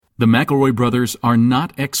The McElroy brothers are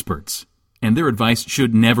not experts, and their advice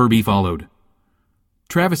should never be followed.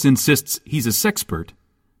 Travis insists he's a sexpert,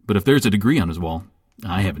 but if there's a degree on his wall,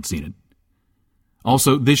 I haven't seen it.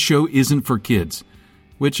 Also, this show isn't for kids,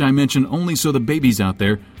 which I mention only so the babies out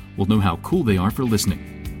there will know how cool they are for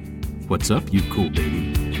listening. What's up, you cool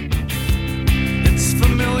baby? It's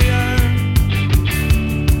familiar,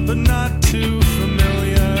 but not too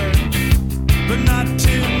familiar, but not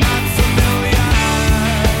too not familiar.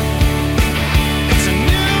 It's a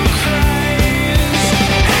new craze.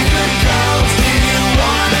 Hey, good girls, do you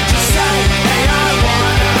wanna just say, hey, I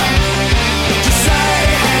wanna? Just say,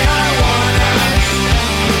 hey, I wanna.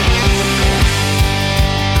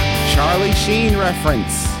 Charlie Sheen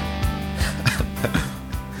reference.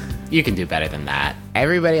 You can do better than that.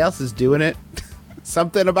 Everybody else is doing it.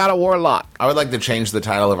 Something about a warlock. I would like to change the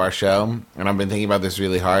title of our show, and I've been thinking about this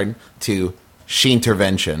really hard, to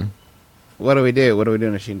Sheen-tervention. What do we do? What do we do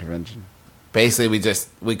in a Sheen intervention? Basically,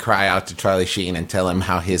 we cry out to Charlie Sheen and tell him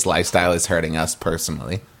how his lifestyle is hurting us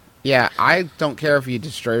personally. Yeah, I don't care if you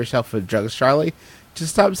destroy yourself with drugs, Charlie.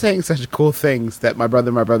 Just stop saying such cool things that my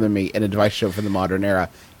brother and me, an advice show for the modern era,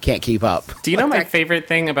 can't keep up. Do you know my favorite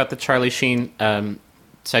thing about the Charlie Sheen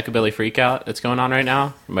psychobilly freakout that's going on right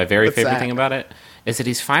now? My very favorite thing about it is that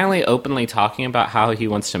he's finally openly talking about how he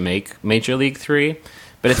wants to make Major League 3,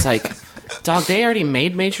 but it's like, dog, they already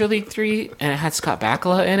made Major League 3 and it had Scott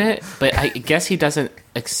Bakula in it, but I guess he doesn't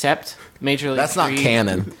accept Major League 3. That's not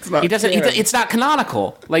canon. He doesn't. It's not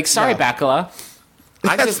canonical. Like, sorry, No. Bakula.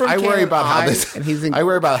 I worry about how this. I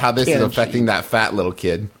worry about how this is affecting that fat little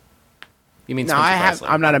kid. You mean No, Spencer Presley.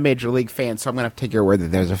 I'm not a Major League fan, so I'm going to have to take your word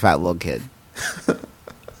that there's a fat little kid.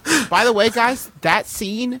 By the way, guys, that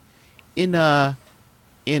scene in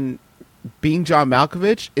Being John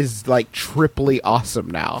Malkovich is like triply awesome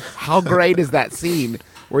now. How great is that scene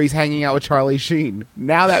where he's hanging out with Charlie Sheen?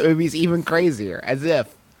 Now that movie's even crazier, as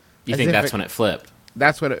if. You think that's when it flipped?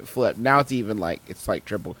 That's when it flipped. Now it's even like, it's like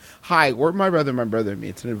triple. Hi, we're my brother and me.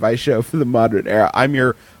 It's an advice show for the modern era. I'm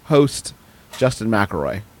your host, Justin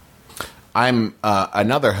McElroy. I'm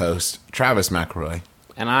another host, Travis McElroy.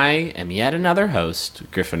 And I am yet another host,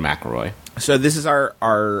 Griffin McElroy. So this is our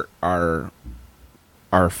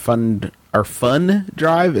fun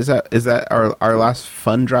drive. Is that our last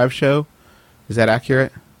fun drive show? Is that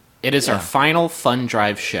accurate? It is our final fun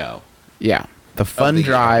drive show. Yeah, the fun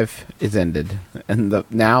drive is ended, and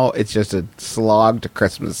now it's just a slog to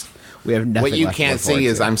Christmas. We have nothing. What you left can't to look see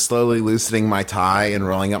is forward to. I'm slowly loosening my tie and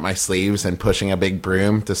rolling up my sleeves and pushing a big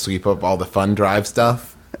broom to sweep up all the fun drive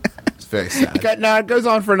stuff. It's very sad. No, it goes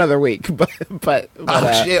on for another week, but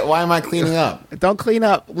Oh shit! Why am I cleaning up? don't clean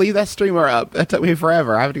up. Leave that streamer up. That took me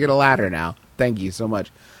forever. I have to get a ladder now. Thank you so much.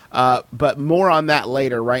 But more on that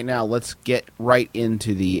later. Right now, let's get right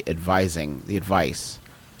into the advising, the advice,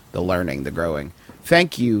 the learning, the growing.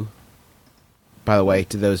 Thank you, by the way,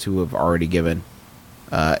 to those who have already given.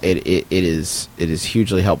 It is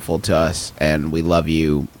hugely helpful to us, and we love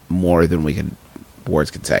you more than words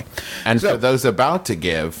could say. And for those about to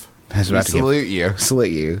give, we salute you.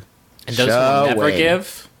 Salute you. And those who will never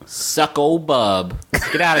give, suck old bub.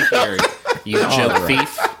 Get out of here, you joke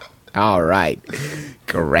thief. All right.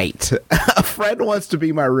 Great. A friend wants to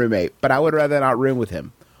be my roommate, but I would rather not room with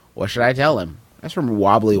him. What should I tell him? That's from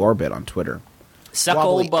Wobbly Orbit on Twitter. Suck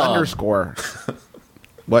Wobbly old bub. _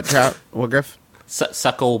 What, Griff?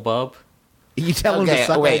 Suck old bub. You tell him to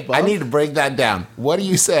suck old bub? I need to break that down. What are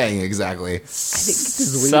you saying exactly? I think it's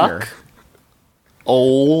his wiener. Suck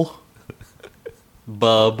old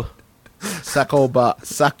bub. Suck old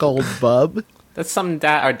bub? That's something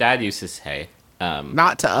our dad used to say.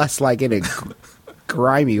 Not to us, like in a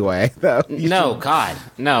grimy way, though. No, God,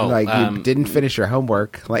 no. Like, you didn't finish your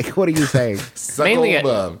homework. Like, what are you saying? Mainly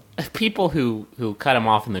people who cut him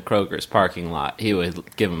off in the Kroger's parking lot, he would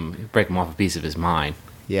break him off a piece of his mind.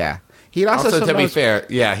 Yeah. He'd Also, to be fair,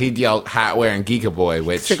 yeah, he'd yell hat-wearing Geeka Boy,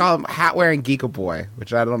 which... To call him hat-wearing Geeka Boy,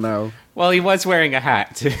 which I don't know. Well, he was wearing a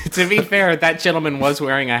hat. To be fair, that gentleman was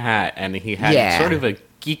wearing a hat, and he had sort of a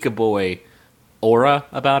Geeka Boy aura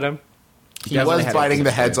about him. He was biting the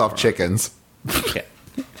heads off chickens.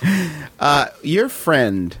 Yeah. Your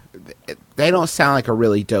friend, they don't sound like a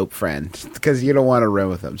really dope friend because you don't want to room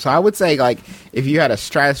with them. So I would say, like, if you had a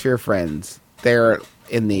stratosphere of friends, they're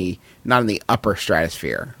not in the upper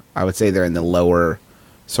stratosphere. I would say they're in the lower,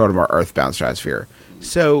 sort of more earthbound stratosphere.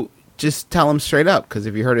 So just tell him straight up, because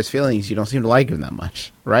if you hurt his feelings, you don't seem to like him that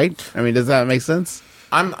much, right? I mean, does that make sense?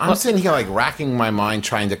 I'm sitting here like racking my mind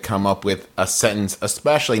trying to come up with a sentence,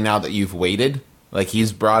 especially now that you've waited Like,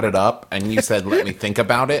 he's brought it up, and you said, let me think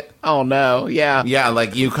about it. Oh, no. Yeah. Yeah,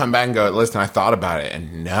 like, you come back and go, listen, I thought about it,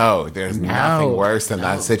 and no, there's nothing worse than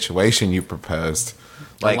that situation you proposed.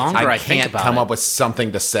 Like, longer I I think can't about come it. up with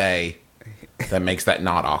something to say that makes that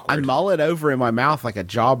not I awkward. mull it over in my mouth like a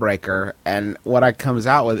jawbreaker, and what I comes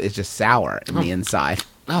out with is just sour in the inside.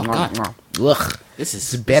 Oh, God. Ugh. This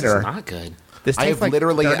is bitter. This is not good. This I tastes have like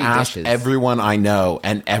literally dirty asked dishes. everyone I know,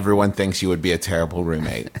 and everyone thinks you would be a terrible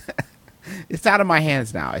roommate. It's out of my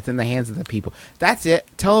hands now. It's in the hands of the people. That's it.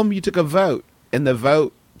 Tell him you took a vote, and the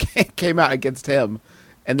vote came out against him.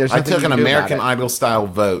 And there's I nothing took you an can do about American it. Idol style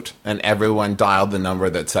vote, and everyone dialed the number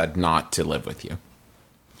that said not to live with you.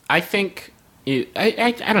 I think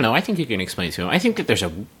I don't know. I think you can explain it to him. I think that there's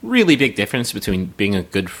a really big difference between being a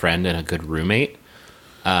good friend and a good roommate.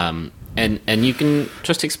 And you can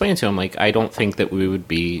just explain to him, like, I don't think we'd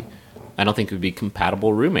be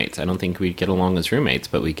compatible roommates. I don't think we'd get along as roommates,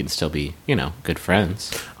 but we can still be, good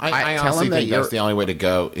friends. I tell honestly him that think that's the only way to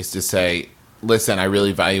go, is to say, listen, I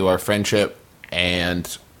really value our friendship,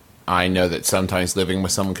 and I know that sometimes living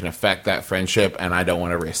with someone can affect that friendship, and I don't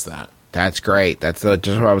want to risk that. That's great. That's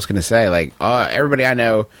just what I was going to say. Like, everybody I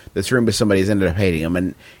know that's roomed with somebody's ended up hating them,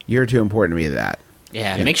 and you're too important to me to that.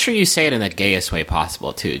 Yeah, make sure you say it in the gayest way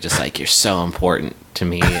possible, too. Just like, you're so important to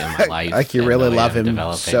me in my life. Like you and really the way love I'm him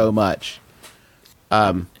developing. so much.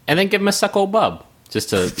 And then give him a suck old bub. Just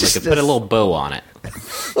to put a little bow on it.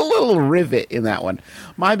 A little rivet in that one.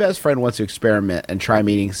 My best friend wants to experiment and try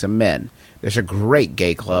meeting some men. There's a great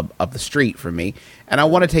gay club up the street from me, and I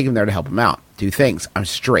want to take him there to help him out. Two things. I'm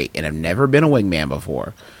straight and have never been a wingman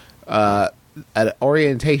before. An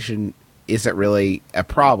orientation isn't really a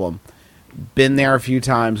problem. Been there a few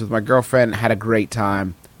times with my girlfriend, had a great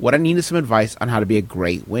time. What I need is some advice on how to be a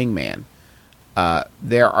great wingman.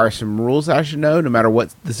 There are some rules I should know no matter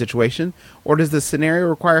what the situation, or does the scenario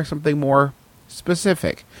require something more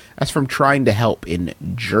specific? That's from Trying to Help in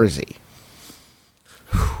Jersey.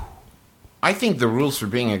 I think the rules for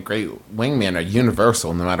being a great wingman are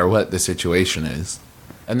universal, no matter what the situation is.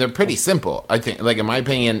 And they're pretty simple. I think, like, in my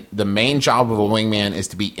opinion, the main job of a wingman is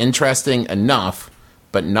to be interesting enough,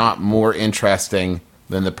 but not more interesting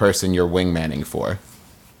than the person you're wingmanning for.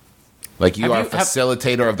 Like, you are a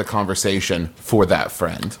facilitator of the conversation for that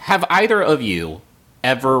friend. Have either of you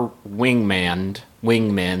ever wingmaned,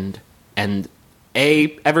 and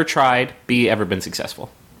A, ever tried, B, ever been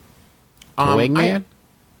successful? Wingman?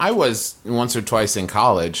 I was once or twice in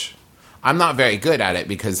college. I'm not very good at it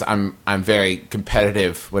because I'm very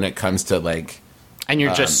competitive when it comes to, like, And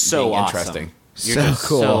you're just so being awesome. interesting. You're So just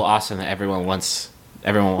cool. so awesome that everyone wants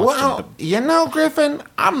Well, to... Griffin,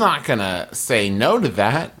 I'm not gonna say no to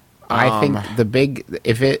that. I think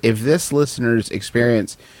if this listener's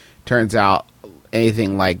experience turns out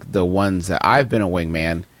anything like the ones that I've been a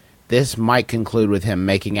wingman, this might conclude with him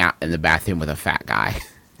making out in the bathroom with a fat guy.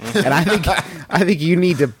 And I think you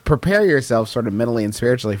need to prepare yourself sort of mentally and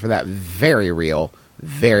spiritually for that very real,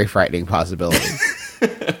 very frightening possibility.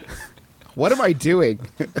 What am I doing?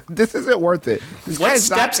 This isn't worth it. What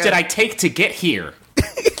steps did I take to get here?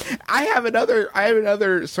 I have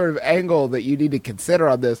another sort of angle that you need to consider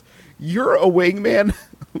on this. You're a wingman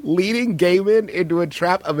leading gay men into a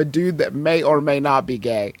trap of a dude that may or may not be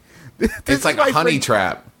gay. It's like a honey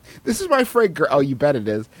trap. This is my friend. Oh, you bet it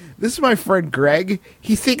is. This is my friend Greg.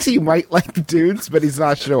 He thinks he might like dudes, but he's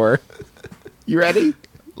not sure. You ready?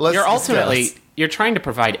 You're trying to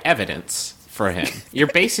provide evidence for him. You're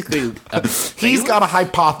basically He's got a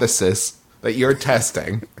hypothesis that you're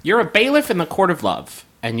testing. You're a bailiff in the court of love,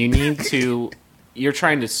 and you're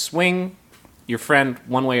trying to swing your friend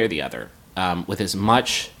one way or the other with as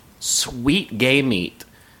much sweet gay meat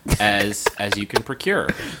as you can procure.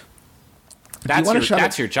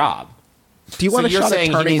 That's your job. Do you want to you're shot at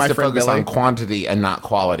saying he turning needs my to friend focus Billy? on quantity and not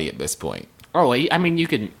quality at this point? Oh, I mean, you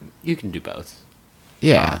can do both.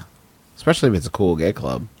 Yeah, especially if it's a cool gay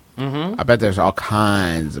club. Mm-hmm. I bet there's all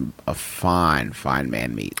kinds of fine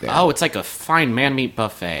man meat there. Oh, it's like a fine man meat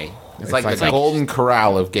buffet. It's like the golden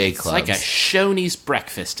corral of gay clubs. It's like a Shoney's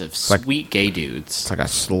breakfast of sweet gay dudes. It's like a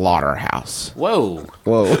slaughterhouse. Whoa.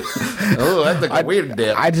 Oh, that's like a weird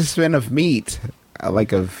dip. I just spent of meat,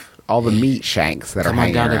 like of all the meat shanks that are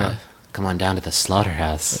hanging around. Come on down to the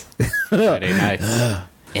slaughterhouse. Friday nights.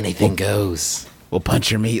 Anything goes. We'll punch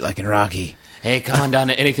your meat like in Rocky. Hey, come on down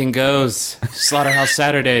to Anything Goes. Slaughterhouse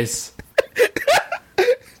Saturdays.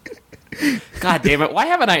 God damn it. Why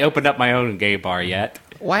haven't I opened up my own gay bar yet?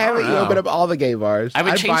 Why haven't you opened up all the gay bars? I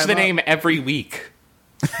would I'd buy change the them name up. every week.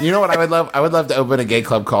 You know what I would love? I would love to open a gay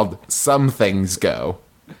club called Some Things Go.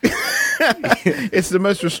 It's the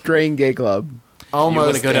most restrained gay club.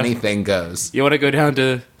 Almost go down- anything goes. You want to go down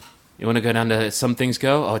to You want to go down to Some Things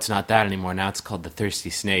Go? Oh, it's not that anymore. Now it's called the Thirsty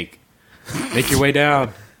Snake. Make your way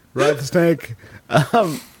down. Ride the snake.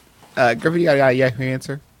 Griffin, you got a Yahoo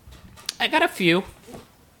answer? I got a few.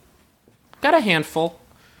 Got a handful.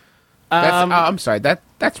 I'm sorry.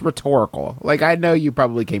 That's rhetorical. Like, I know you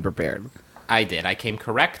probably came prepared. I did. I came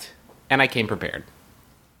correct, and I came prepared.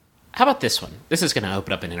 How about this one? This is going to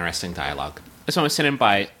open up an interesting dialogue. This one was sent in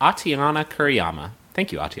by Atiana Kuriyama.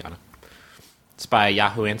 Thank you, Atiana. It's by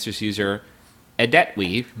Yahoo Answers user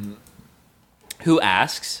Edetweave, who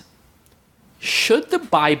asks, should the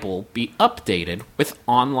Bible be updated with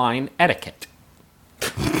online etiquette?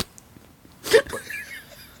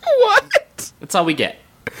 What? That's all we get.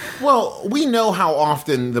 Well, we know how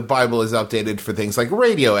often the Bible is updated for things like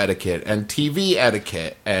radio etiquette and TV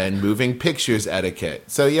etiquette and moving pictures etiquette.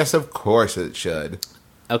 So, yes, of course it should.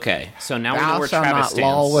 Okay, so now we know Thou where shalt Travis not stands.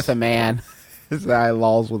 loll with a man. As I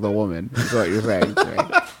lolls with a woman. Is what you're saying.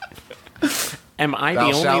 Right? Am I Thou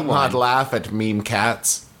the shalt only not one, laugh at meme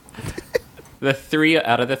cats. the three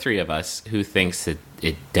out of the three of us, who thinks that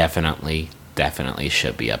it definitely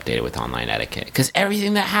should be updated with online etiquette? Because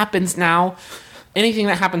everything that happens now, anything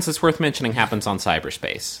that happens that's worth mentioning happens on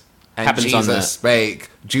cyberspace. And happens Jesus on the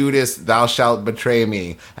spake, Judas, thou shalt betray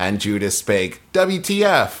me. And Judas spake,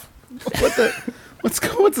 WTF. What's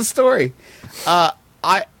the story?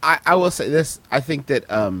 I will say this. I think that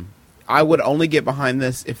I would only get behind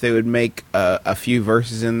this if they would make a few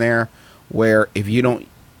verses in there where if you don't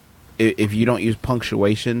use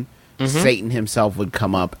punctuation, Satan himself would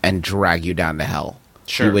come up and drag you down to hell.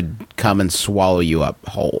 Sure. He would come and swallow you up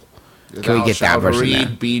whole. Can we get that version there?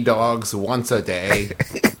 read B-Dogs once a day.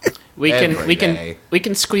 we can every day.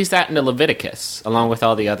 squeeze that into Leviticus along with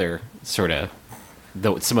all the other sort of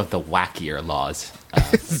some of the wackier laws.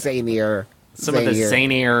 Zanier. Some of the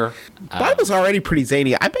zanier. Bible's already pretty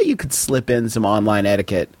zany. I bet you could slip in some online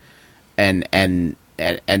etiquette and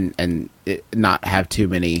it not have too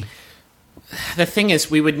many. The thing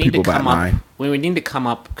is, we would need to People bat come an up. eye. We would need to come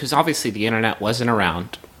up because obviously the internet wasn't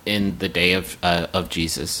around in the day of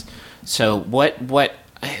Jesus. So what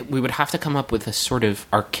we would have to come up with a sort of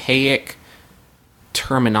archaic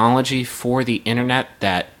terminology for the internet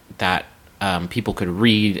that people could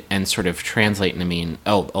read and sort of translate and mean,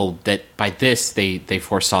 that by this they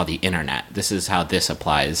foresaw the internet. This is how this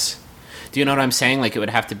applies. Do you know what I'm saying? Like it would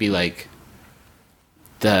have to be like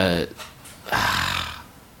Like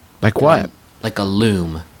what? like a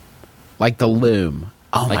loom. Like the Loom.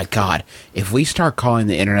 Oh my God. If we start calling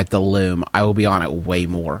the internet the Loom, I will be on it way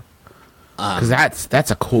more. Because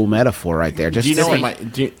that's a cool metaphor right there. Just Do you know See, what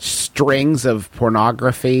strings of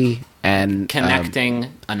pornography and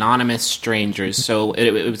Connecting anonymous strangers. So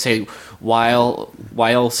it would say,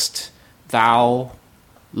 whilst thou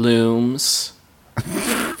looms,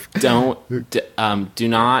 do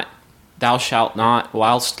not, thou shalt not,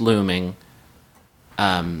 whilst looming.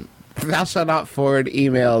 thou shalt not forward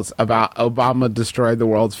emails about Obama destroyed the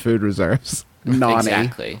world's food reserves. Nani.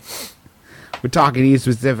 Exactly. We're talking to you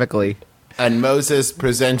specifically. And Moses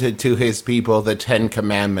presented to his people the 10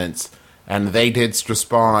 Commandments, and they didst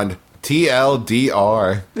respond,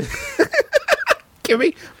 TLDR. Can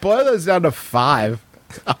we boil those down to 5?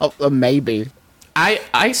 Maybe. I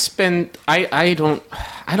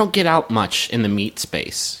don't get out much in the meat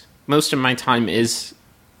space. Most of my time is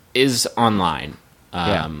online.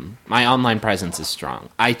 My online presence is strong.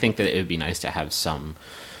 I think that it would be nice to have some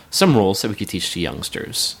rules that we could teach to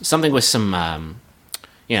youngsters. Something with some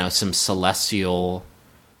some celestial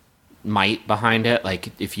might behind it.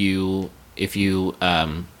 Like if you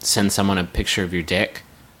send someone a picture of your dick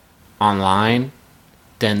online,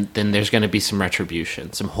 then there's going to be some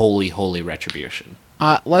retribution, some holy retribution.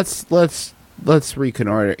 Let's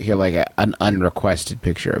reconnoiter here, like an unrequested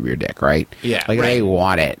picture of your dick, right? Yeah, like right. they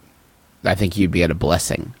want it. I think you'd be at a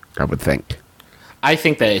blessing. I would think. I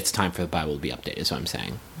think that it's time for the Bible to be updated. Is what I'm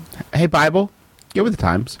saying. Hey, Bible, get with the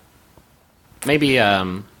times. Maybe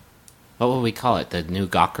what would we call it? The new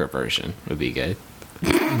Gawker version would be good.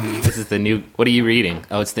 This is the new. What are you reading?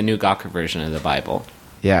 Oh, it's the new Gawker version of the Bible.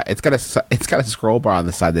 Yeah, it's got a scroll bar on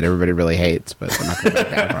the side that everybody really hates, but we're not going to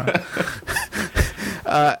that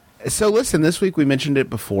from. So listen, this week we mentioned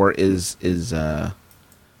it before is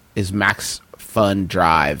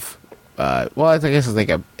MaxFunDrive. Well, I guess it's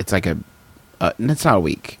not a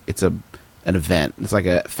week. It's an event. It's like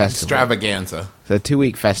a festival. Extravaganza. It's a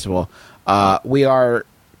 2-week festival. We are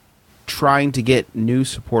trying to get new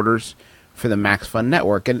supporters for the MaxFun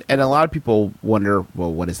Network, and a lot of people wonder,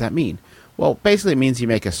 well, what does that mean? Well, basically it means you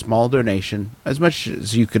make a small donation, as much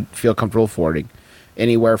as you could feel comfortable affording,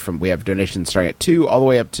 anywhere from, we have donations starting at $2 all the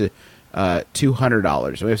way up to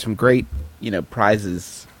 $200. We have some great,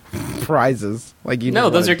 prizes prizes. Like you No,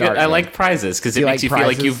 just those won are a good. dart I game. like prizes because Do it you makes like you feel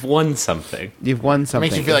like prizes? you've won something. You've won something.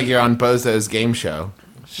 Makes you feel like you're on Bozo's game show.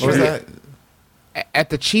 What was that? At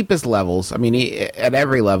the cheapest levels. I mean, at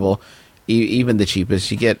every level, even the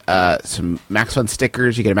cheapest, you get some Max Fun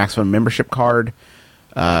stickers. You get a Max Fun membership card.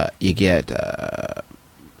 You get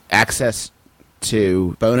access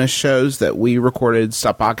to bonus shows that we recorded.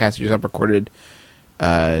 Stop Podcasters Up recorded.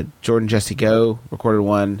 Jordan Jesse Go recorded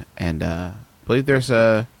one, and I believe there's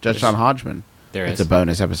a Judge John Hodgman. It's a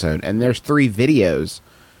bonus episode, and there's 3 videos,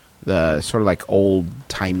 the sort of like old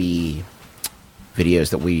timey videos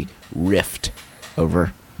that we riffed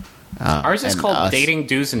over. Ours is and called us. Dating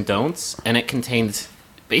Do's and Don'ts, and it contains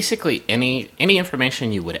basically any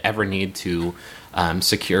information you would ever need to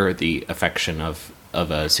secure the affection of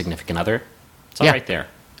a significant other. It's all right there.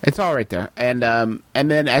 It's all right there, and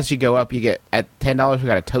then as you go up, you get at $10. We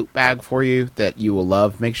got a tote bag for you that you will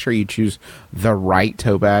love. Make sure you choose the right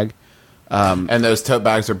tote bag. And those tote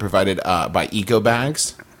bags are provided by Eco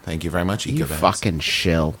Bags. Thank you very much, Eco You Bags. fucking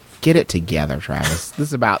shill. Get it together, Travis. This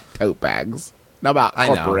is about tote bags, not about I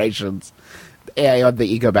know. corporations. Yeah,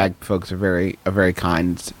 the Eco Bag folks are very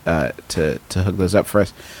kind to hook those up for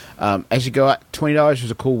us. As you go up, $20, there's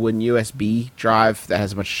a cool wooden USB drive that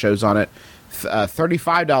has a bunch of shows on it.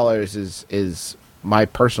 $35 is my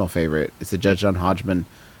personal favorite. It's the Judge John Hodgman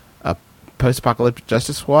Post-Apocalyptic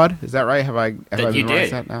Justice Squad. Is that right? Have I You memorized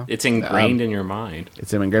did. that now? It's ingrained in your mind.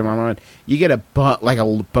 It's ingrained in my mind. You get a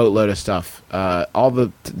boatload of stuff. All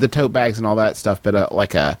the tote bags and all that stuff, but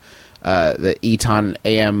the Eton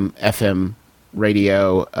AM FM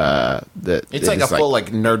radio. It's like a full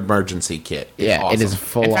nerd emergency kit. It's yeah, awesome. it is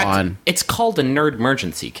full In fact, on. it's called a Nerd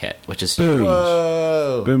Emergency Kit, which is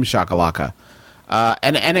Whoa. Boom shakalaka.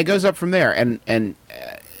 And it goes up from there. And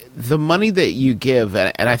the money that you give,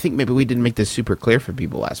 and I think maybe we didn't make this super clear for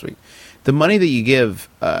people last week. The money that you give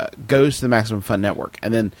goes to the Maximum Fun Network,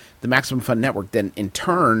 and then the Maximum Fun Network then in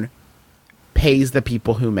turn pays the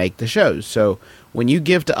people who make the shows. So when you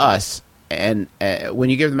give to us, and when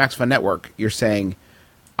you give the Maximum Fun Network, you're saying,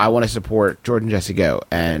 I want to support Jordan Jesse Go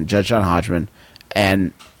and Judge John Hodgman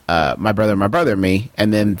and my brother, me,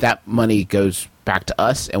 and then that money goes back to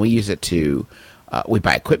us, and we use it to we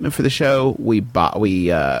buy equipment for the show. We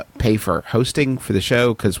pay for hosting for the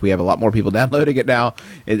show because we have a lot more people downloading it now.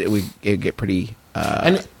 It get pretty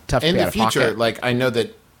And tough in to pay the out of future, pocket. I know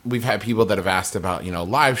that we've had people that have asked about,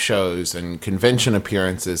 live shows and convention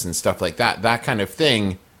appearances and stuff like that. That kind of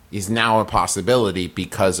thing is now a possibility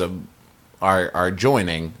because of our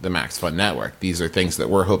joining the Max Fun Network. These are things that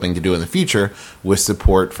we're hoping to do in the future with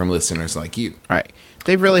support from listeners like you. Right.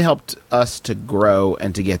 They've really helped us to grow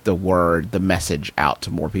and to get the message out to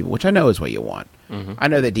more people, which I know is what you want. Mm-hmm. I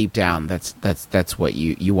know that deep down, that's what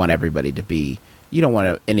you want everybody to be. You don't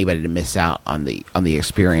want anybody to miss out on the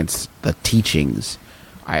experience, the teachings,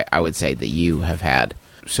 I would say, that you have had.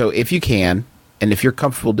 So if you can, and if you're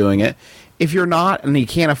comfortable doing it, if you're not and you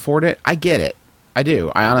can't afford it, I get it. I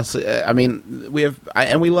do. I honestly, we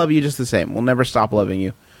love you just the same. We'll never stop loving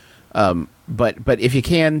you. But if you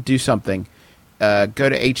can do something, go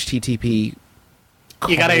to HTTP.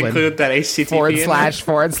 You got to include that HTTP /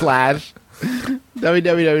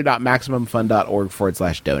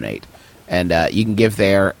 www.maximumfun.org/donate, and you can give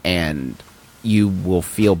there, and you will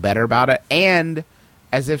feel better about it. And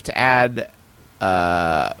as if to add,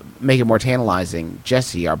 make it more tantalizing,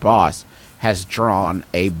 Jesse, our boss, has drawn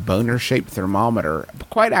a boner-shaped thermometer,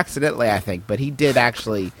 quite accidentally, I think, but he did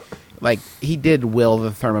actually, he did will the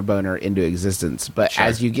thermoboner into existence. But Sure.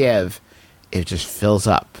 as you give, it just fills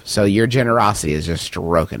up. So your generosity is just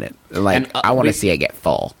stroking it. I want to see it get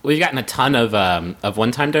full. We've gotten a ton of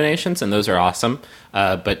one-time donations, and those are awesome.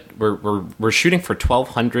 But we're shooting for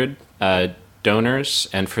 1,200 donors,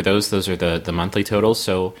 and for those are the monthly totals.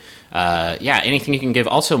 So anything you can give.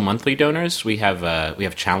 Also, monthly donors. We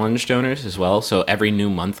have challenge donors as well. So every new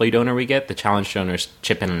monthly donor we get, the challenge donors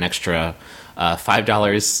chip in an extra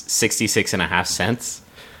 $5.66.5.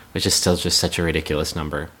 Which is still just such a ridiculous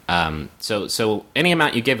number. So any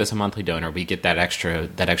amount you give as a monthly donor, we get that extra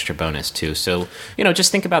bonus too. So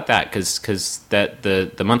just think about that because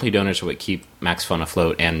the monthly donors are what keep Max Fun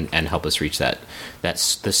afloat and help us reach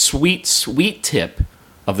that's the sweet tip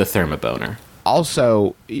of the thermoboner.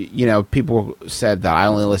 Also, people said that I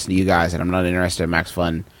only listen to you guys and I'm not interested in Max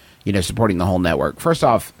Fun, supporting the whole network. First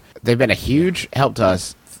off, they've been a huge help to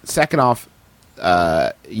us. Second off,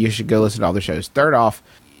 you should go listen to all the shows. Third off,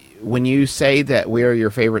 when you say that we are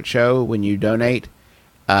your favorite show, when you donate,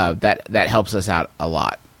 that helps us out a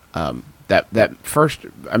lot. For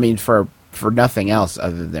for nothing else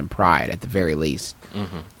other than pride, at the very least.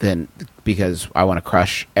 Then because I want to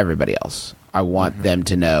crush everybody else. I want them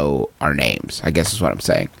to know our names, I guess is what I'm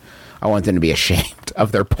saying. I want them to be ashamed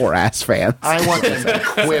of their poor ass fans. I want them to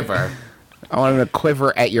quiver. I want them to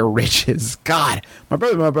quiver at your riches. God, my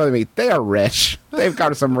brother, me, they are rich. They've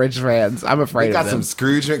got some rich fans. I'm afraid We got of them. some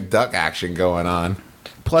Scrooge McDuck action going on.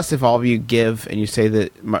 Plus, if all of you give and you say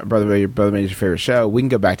that my your brother made your favorite show, we can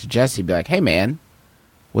go back to Jesse and be like, hey, man,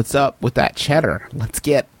 what's up with that cheddar? Let's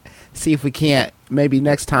see if we can't, maybe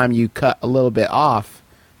next time you cut a little bit off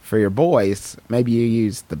for your boys, maybe you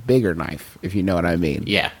use the bigger knife, if you know what I mean.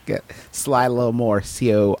 Yeah. Slide a little more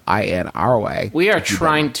COIN our way. We are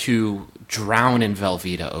trying to drown in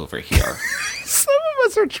Velveeta over here. Some of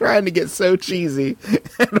us are trying to get so cheesy,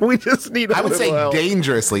 and we just need a I would say little help.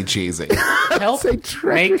 dangerously cheesy. Help say make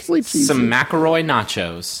treacherously cheesy. some McElroy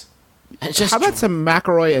nachos. And just How about some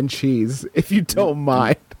macaroni and cheese, if you don't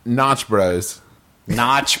mind? Notch Bros.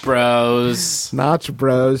 Notch Bros. Notch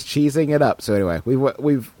Bros, cheesing it up. So anyway,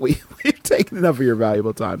 we've taken enough of your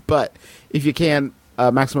valuable time. But if you can,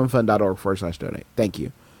 MaximumFun.org/donate. Thank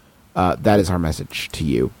you. That is our message to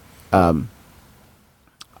you.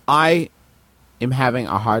 I am having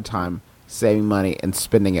a hard time saving money and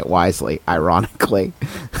spending it wisely, ironically.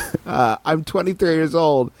 I'm 23 years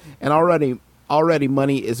old, and already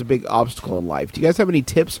money is a big obstacle in life. Do you guys have any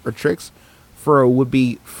tips or tricks for a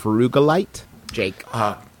would-be frugalite? Jake.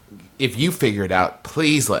 If you figure it out,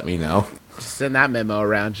 please let me know. Send that memo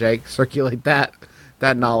around, Jake. Circulate that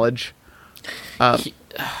knowledge. I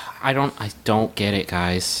don't get it,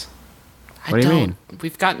 guys. What do you mean?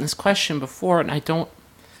 We've gotten this question before, and I don't.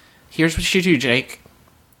 Here's what you do, Jake.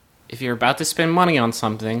 If you're about to spend money on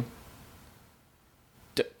something,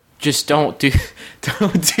 just don't do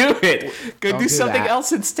it. Go Don't do do something that.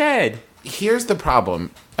 else instead. Here's the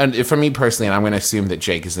problem, and for me personally, and I'm going to assume that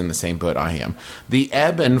Jake is in the same boat I am. The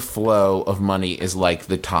ebb and flow of money is like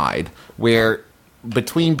the tide, where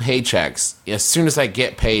between paychecks, as soon as I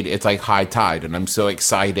get paid, it's like high tide, and I'm so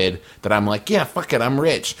excited that I'm like, yeah, fuck it, I'm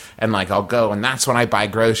rich, and like I'll go, and that's when I buy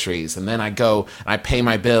groceries, and then I go and I pay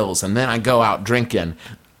my bills, and then I go out drinking,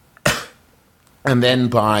 and then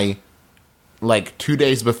by like 2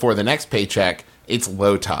 days before the next paycheck, it's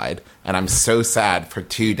low tide, and I'm so sad for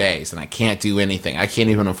 2 days, and I can't do anything. I can't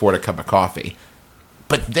even afford a cup of coffee.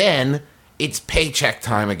 But then it's paycheck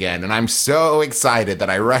time again, and I'm so excited that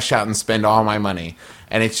I rush out and spend all my money.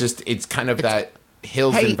 And it's kind of that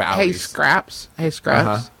hills and Hey, valleys. Scraps.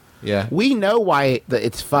 Yeah. We know why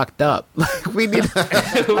it's fucked up. Like, we need.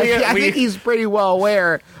 I think he's pretty well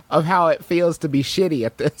aware of how it feels to be shitty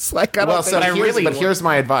at this. Like, I don't Well, think so here's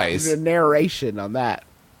my advice. the narration on that.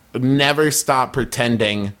 Never stop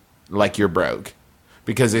pretending like you're broke.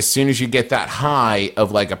 Because as soon as you get that high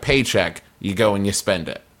of like a paycheck, you go and you spend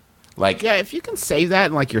it. Like, Yeah, if you can save that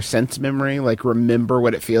in like your sense memory, like remember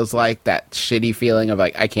what it feels like, that shitty feeling of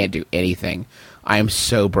like, I can't do anything. I am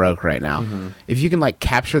so broke right now. If you can like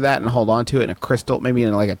capture that and hold on to it in a crystal, maybe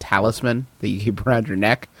in like a talisman that you keep around your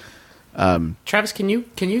neck. Travis, can you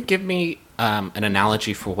give me an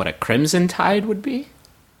analogy for what a crimson tide would be?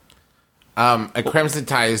 a crimson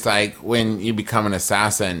tide is like when you become an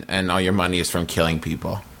assassin and all your money is from killing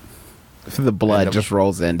people. So the blood And the- just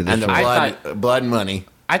rolls into the And the shit. blood money.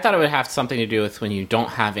 I thought it would have something to do with when you don't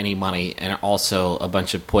have any money and also a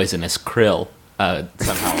bunch of poisonous krill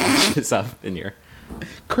somehow launches up in your...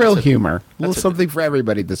 Krill humor. A little what- something for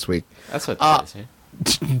everybody this week. That's what that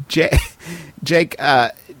is. Yeah? Jake,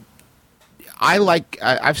 I've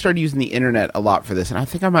started using the internet a lot for this, and I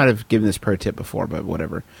think I might have given this pro tip before, but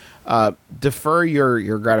whatever. Defer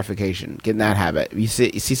your gratification. Get in that habit. You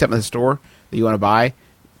see something in the store that you want to buy,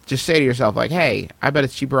 just say to yourself, like, hey, I bet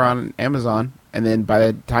it's cheaper on Amazon, and then by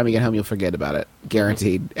the time you get home, you'll forget about it.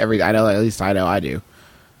 Guaranteed. I know, at least I know I do.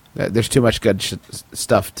 There's too much good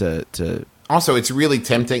stuff to... Also, it's really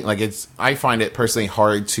tempting. Like, I find it personally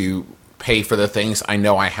hard to pay for the things I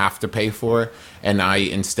know I have to pay for, and I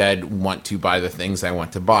instead want to buy the things I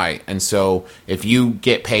want to buy. And so if you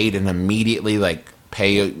get paid and immediately, like,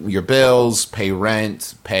 pay your bills, pay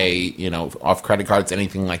rent, pay, off credit cards,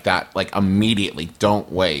 anything like that, like, immediately,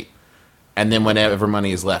 don't wait. And then whenever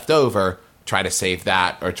money is left over, try to save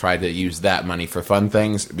that or try to use that money for fun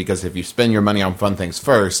things, because if you spend your money on fun things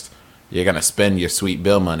first, you're going to spend your sweet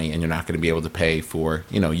bill money and you're not going to be able to pay for,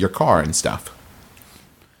 your car and stuff.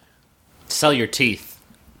 Sell your teeth.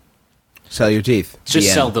 Sell your teeth. Just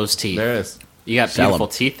The sell end. those teeth. There it is. You got Sell 'em. beautiful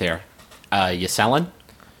teeth there. You selling?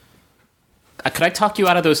 Could I talk you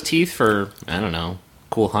out of those teeth for, I don't know,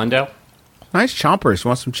 cool hundo? Nice chompers.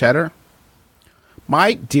 Want some cheddar?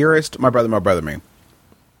 My brother, me.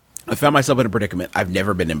 I found myself in a predicament I've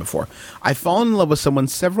never been in before. I've fallen in love with someone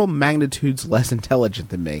several magnitudes less intelligent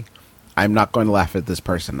than me. I'm not going to laugh at this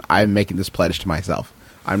person. I'm making this pledge to myself.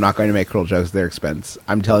 I'm not going to make cruel jokes at their expense.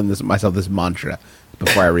 I'm telling myself this mantra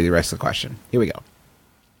before I read the rest of the question. Here we go.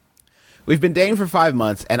 We've been dating for 5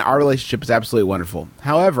 months, and our relationship is absolutely wonderful.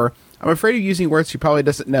 However, I'm afraid of using words she probably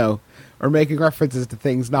doesn't know, or making references to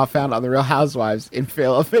things not found on The Real Housewives in fear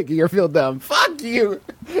of making her feel dumb. Fuck you!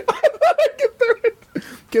 I thought I'd get through it.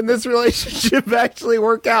 Can this relationship actually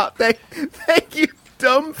work out? Thank you,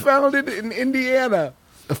 dumbfounded in Indiana.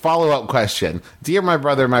 A follow-up question. Dear my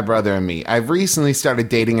brother, and me, I've recently started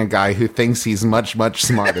dating a guy who thinks he's much, much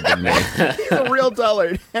smarter than me. He's a real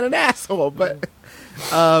dullard and an asshole, but...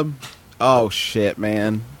 oh, shit,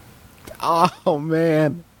 man. Oh,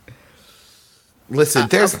 man. Listen,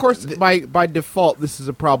 there's... Of course, by default, this is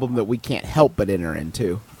a problem that we can't help but enter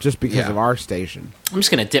into, just because of our station. I'm just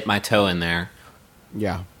going to dip my toe in there.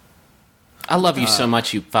 Yeah. I love you so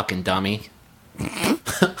much, you fucking dummy.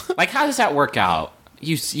 Like, how does that work out?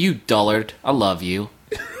 You dullard. I love you.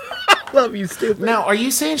 I love you, stupid. Now, are you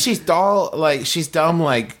saying she's dull, like, she's dumb,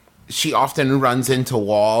 like, she often runs into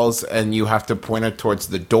walls and you have to point her towards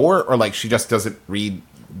the door, or, like, she just doesn't read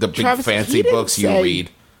the big Travis, fancy books you read?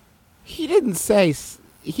 He didn't say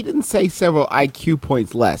several IQ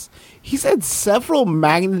points less. He said several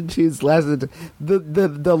magnitudes less.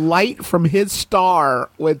 The light from his star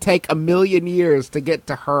would take 1 million years to get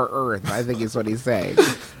to her Earth, I think is what he's saying.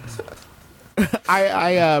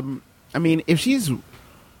 I mean, if she's...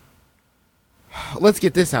 Let's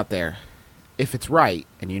get this out there. If it's right,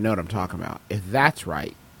 and you know what I'm talking about, if that's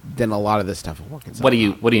right, then a lot of this stuff will work itself What do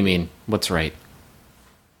you mean? What's right?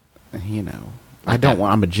 You know,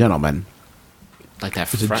 I'm a gentleman. Like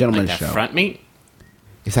that It's a front, gentleman's like that show. front meat?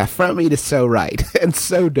 If that front meat is so right and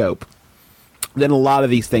so dope, then a lot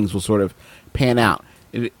of these things will sort of pan out.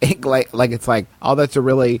 It's like, oh, that's a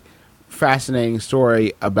really fascinating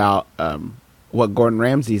story about what Gordon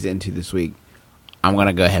Ramsay's into this week. I'm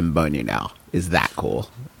gonna go ahead and bone you now. Is that cool?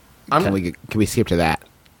 Can we skip to that?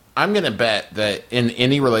 I'm going to bet that in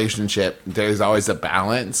any relationship, there's always a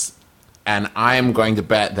balance. And I'm going to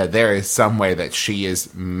bet that there is some way that she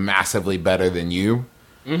is massively better than you.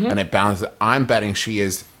 Mm-hmm. And it balances. I'm betting she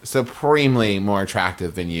is supremely more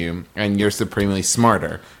attractive than you. And you're supremely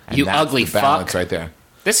smarter. And You that's ugly the balance fuck. right there.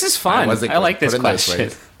 This is fun. I like this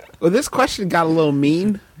question. Well, this question got a little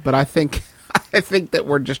mean, but I think that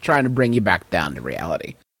we're just trying to bring you back down to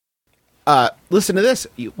reality. Listen to this.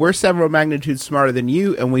 We're several magnitudes smarter than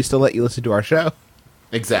you, and we still let you listen to our show.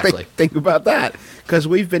 Exactly. Think about that, because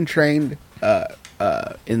we've been trained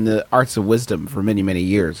in the arts of wisdom for many, many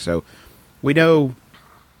years. So we know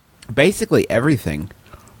basically everything,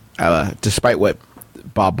 despite what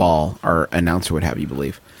Bob Ball, our announcer, would have you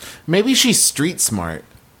believe. Maybe she's street smart.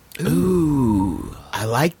 Ooh, I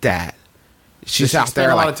like that. She's Does she out spend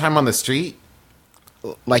there a lot like of time on the street?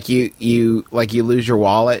 like you lose your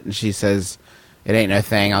wallet, and she says, "It ain't no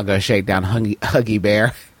thing. I'll go shake down Huggy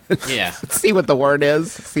Bear." Yeah. See what the word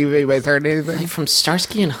is. See if anybody's heard anything. Like from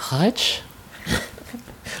Starsky and Hutch?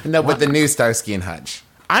 No, but the new Starsky and Hutch.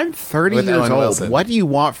 I'm 30 With years Owen old. Wilson. What do you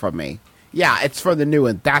want from me? Yeah, it's for the new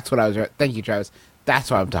one. That's what I was. Thank you, Travis. That's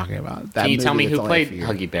what I'm talking about. That Can you tell movie me who that's only played a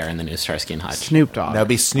few- Huggy Bear in the new Starsky and Hutch? Snoop Dogg. That'd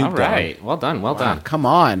be Snoop All Dogg. right. Well done. Well done. Come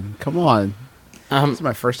on. This is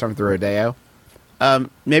my first time through Rodeo.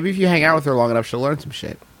 Maybe if you hang out with her long enough, she'll learn some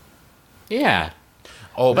shit. Yeah.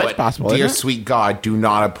 Oh, That's but possible, dear isn't it? sweet God, do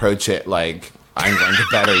not approach it like I'm going to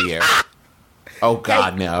better you. Oh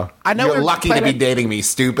God, no! I know You're we're lucky to be planning- dating me,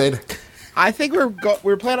 stupid. I think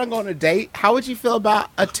we're planning on going on a date. How would you feel about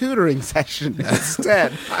a tutoring session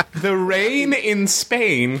instead? The rain in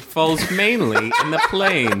Spain falls mainly in the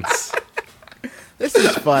plains. This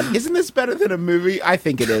is fun. Isn't this better than a movie? I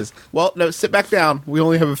think it is. Well, no, sit back down. We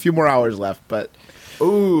only have a few more hours left, but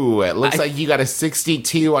Ooh, it looks like you got a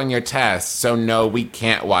 62 on your test. So no, we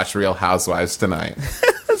can't watch Real Housewives tonight.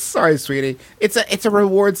 sorry, sweetie. It's a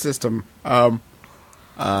reward system. And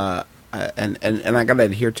I gotta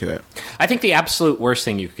adhere to it. I think the absolute worst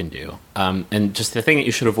thing you can do, and just the thing that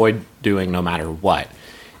you should avoid doing no matter what,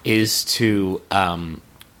 is to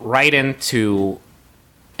write into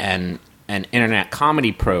an internet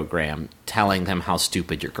comedy program telling them how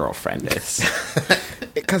stupid your girlfriend is.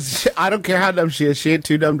 Because I don't care how dumb she is. She ain't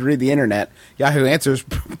too dumb to read the internet. Yahoo Answers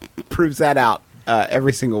proves that out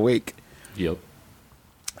every single week. Yep.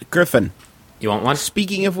 Griffin, You want one?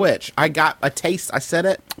 speaking of which, I got a taste. I said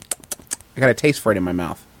it. I got a taste for it in my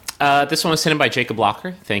mouth. This one was sent in by Jacob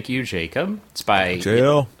Locker. Thank you, Jacob. It's by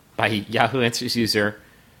Yahoo Answers user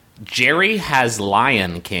Jerry has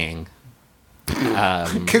Lion King.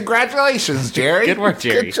 Congratulations, Jerry. Good work,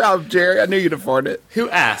 Jerry. Good job, Jerry. I knew you'd afford it. Who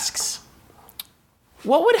asks,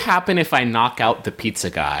 what would happen if I knock out the pizza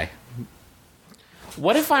guy?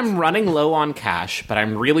 What if I'm running low on cash, but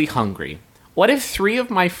I'm really hungry? What if 3 of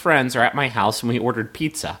my friends are at my house and we ordered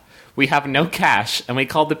pizza? We have no cash, and we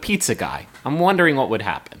called the pizza guy. I'm wondering what would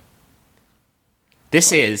happen.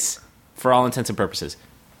 This is, for all intents and purposes,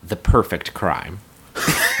 the perfect crime.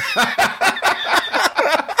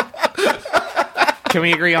 Can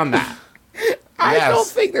we agree on that? I Yes. don't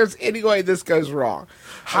think there's any way this goes wrong.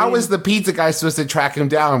 How is the pizza guy supposed to track him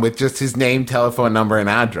down with just his name, telephone number, and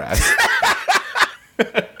address?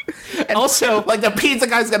 Also, Like, the pizza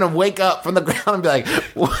guy's gonna wake up from the ground and be like,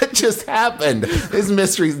 what just happened? This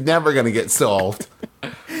mystery's never gonna get solved.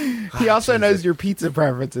 He also knows your pizza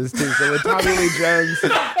preferences, too. So when Tommy Lee Jones...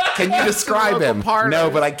 Can you describe local him? parlor. No,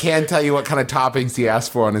 but I can tell you what kind of toppings he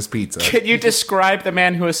asked for on his pizza. can you describe the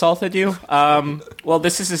man who assaulted you? Well,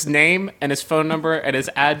 this is his name and his phone number and his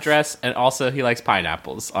address, and also he likes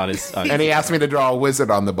pineapples on his... And he asked me to draw a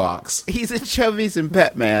wizard on the box. He's a Chovies and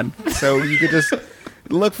Pep man. So you could just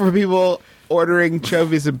look for people ordering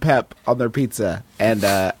Chovies and Pep on their pizza and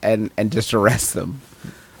just arrest them.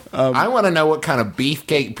 I want to know what kind of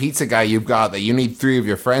beefcake pizza guy you've got that you need 3 of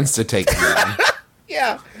your friends to take you on.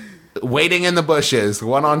 Yeah. Waiting in the bushes,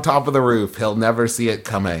 one on top of the roof. He'll never see it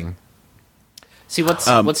coming. See,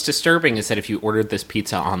 what's disturbing is that if you ordered this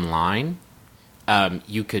pizza online,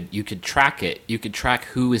 you could track it. You could track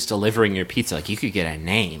who is delivering your pizza. Like, you could get a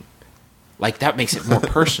name. Like, that makes it more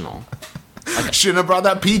personal. Shouldn't have brought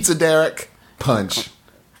that pizza, Derek. Punch.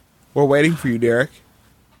 We're waiting for you, Derek.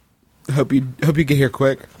 Hope you get here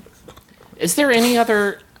quick. Is there any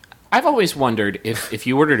other... I've always wondered if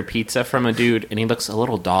you ordered a pizza from a dude and he looks a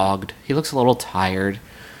little dogged, he looks a little tired,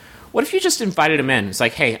 what if you just invited him in? It's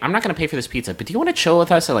like, hey, I'm not going to pay for this pizza, but do you want to chill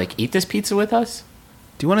with us and, like, eat this pizza with us?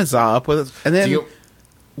 Do you want to zaw up with us? And then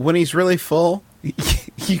when he's really full,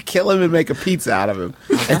 you kill him and make a pizza out of him.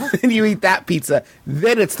 And then you eat that pizza.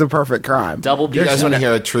 Then it's the perfect crime. Double You guys pizza. want to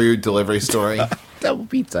hear a true delivery story? Double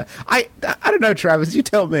pizza. I don't know, Travis. You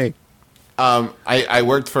tell me. I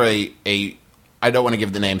worked for a I don't want to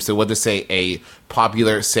give the name, so we'll just say a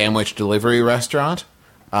popular sandwich delivery restaurant,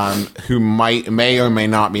 who may or may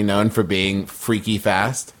not be known for being freaky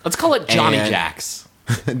fast. Let's call it Johnny And- Jack's.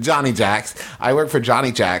 Johnny Jack's. I worked for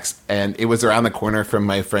Johnny Jack's, and it was around the corner from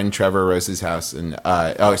my friend Trevor Rose's house, and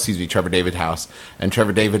Trevor David's house. And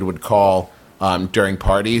Trevor David would call during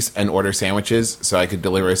parties and order sandwiches, so I could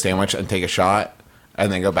deliver a sandwich and take a shot,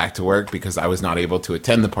 and then go back to work because I was not able to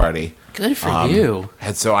attend the party. Good for you.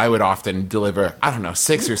 And so I would often deliver,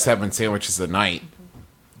 6 or 7 sandwiches a night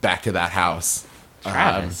back to that house.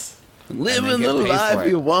 Travis. Living get the paid for life it.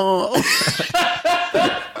 you want.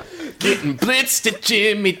 Getting blitzed at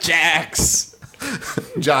Jimmy Jack's.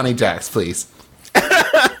 Johnny Jack's, please.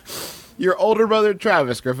 Your older brother,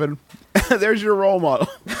 Travis Griffin. There's your role model.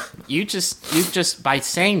 You've just by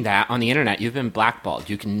saying that on the internet, you've been blackballed.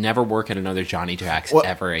 You can never work at another Johnny Jack's What?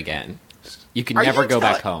 ever again. You can Are never you go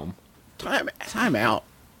back telling- home. Time out.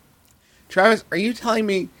 Travis, are you telling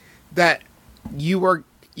me that you're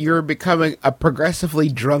becoming a progressively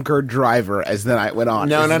drunker driver as the night went on?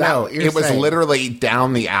 No. Is that what you're It was saying? literally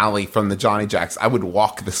down the alley from the Johnny Jack's. I would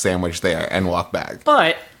walk the sandwich there and walk back.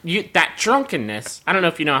 But that drunkenness, I don't know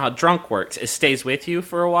if you know how drunk works, it stays with you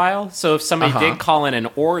for a while. So if somebody did call in an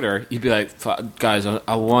order, you'd be like, guys,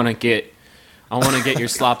 I want to get your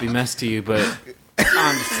sloppy mess to you, but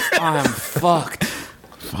I'm fucked.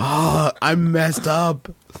 I'm messed up.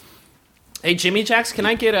 Hey, Jimmy Jack's, can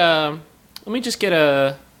I get let me just get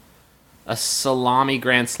a salami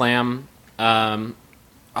grand slam. Dog,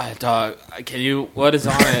 what is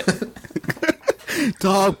on it?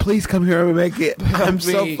 Dog, please come here and make it. I'm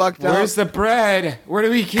so fucked up. Where's the bread? Where do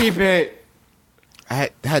we keep it?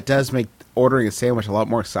 That does make ordering a sandwich a lot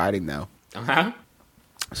more exciting, though. Uh-huh.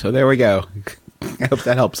 So there we go. I hope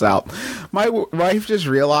that helps out. My wife just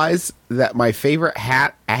realized that my favorite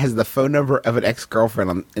hat has the phone number of an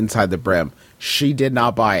ex-girlfriend inside the brim. She did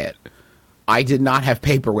not buy it. I did not have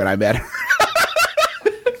paper when I met her.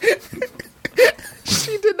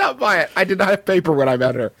 She did not buy it. I did not have paper when I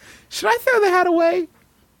met her. Should I throw the hat away?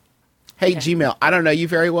 Hey, Gmail, I don't know you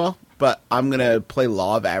very well, but I'm going to play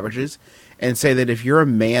law of averages and say that if you're a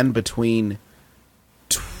man between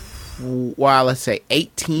let's say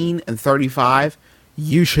 18 and 35,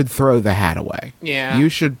 you should throw the hat away. Yeah. You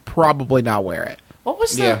should probably not wear it. What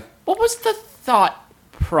was Yeah. the thought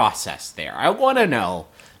process there? I want to know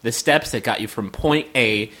the steps that got you from point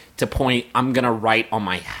A to point I'm going to write on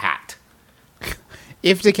my hat.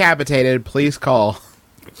 If decapitated, please call.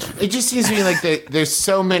 It just seems to me like there's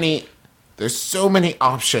so many There's so many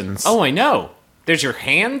options. Oh, I know. There's your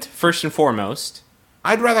hand, first and foremost.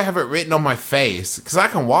 I'd rather have it written on my face, because I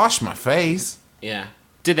can wash my face. Yeah.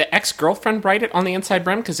 Did the ex-girlfriend write it on the inside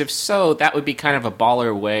brim? Because if so, that would be kind of a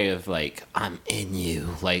baller way of, like, I'm in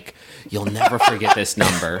you. Like, you'll never forget this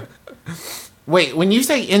number. Wait, when you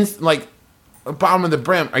say, bottom of the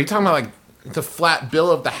brim, are you talking about, like, the flat bill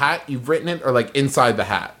of the hat, you've written it, or, like, inside the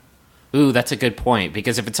hat? Ooh, that's a good point.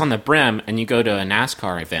 Because if it's on the brim and you go to a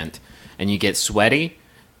NASCAR event and you get sweaty,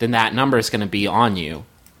 then that number is going to be on you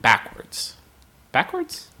backwards.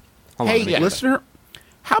 Backwards? Hold on, Hey, let me get listener,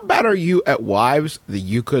 how bad are you at wives that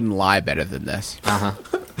you couldn't lie better than this?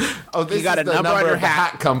 Oh, this You got is a the number number on your of the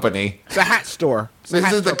hat. hat company. It's a hat store.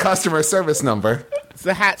 This is the customer service number. It's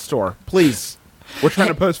the hat store. Please. We're trying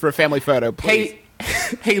to post for a family photo. Please.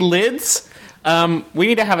 Hey, Lids, we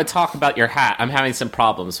need to have a talk about your hat. I'm having some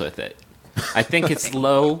problems with it. I think it's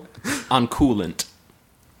low on coolant.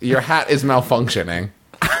 Your hat is malfunctioning.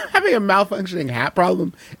 Having a malfunctioning hat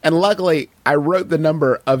problem, and luckily I wrote the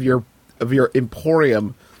number of your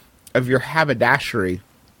emporium, of your haberdashery,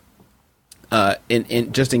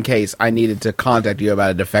 in just in case I needed to contact you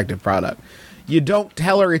about a defective product. You don't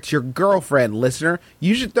tell her it's your girlfriend, listener.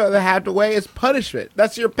 You should throw the hat away as punishment.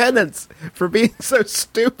 That's your penance for being so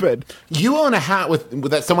stupid. You own a hat with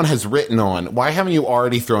that someone has written on. Why haven't you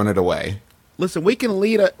already thrown it away? Listen, we can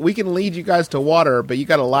lead you guys to water, but you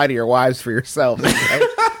got to lie to your wives for yourselves. Okay?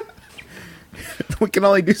 We can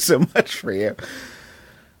only do so much for you.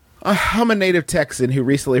 I'm a native Texan who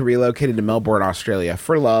recently relocated to Melbourne, Australia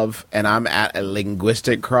for love, and I'm at a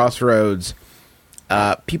linguistic crossroads.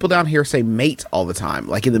 People down here say mate all the time,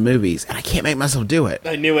 like in the movies, and I can't make myself do it.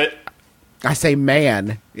 I knew it. I say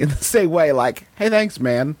man in the same way, like, hey, thanks,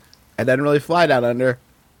 man. It doesn't really fly down under.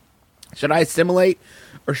 Should I assimilate,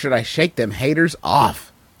 or should I shake them haters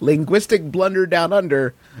off? Linguistic blunder down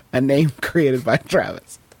under, a name created by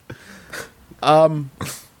Travis.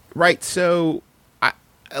 Right, so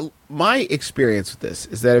my experience with this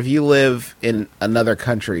is that if you live in another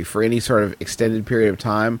country for any sort of extended period of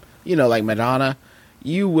time, you know, like Madonna,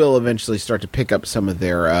 you will eventually start to pick up some of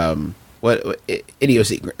their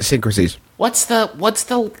idiosyncrasies. What's the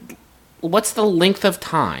length of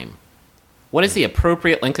time? What is the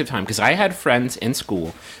appropriate length of time? Because I had friends in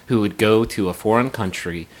school who would go to a foreign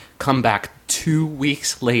country, come back 2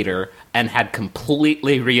 weeks later, and had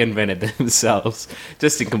completely reinvented themselves.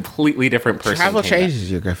 Just a completely different person. Travel came back.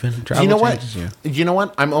 changes you, Griffin. Travel You know what? changes you. You know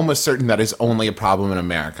what? I'm almost certain that is only a problem in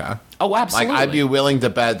America. Oh, absolutely. Like, I'd be willing to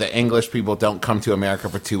bet that English people don't come to America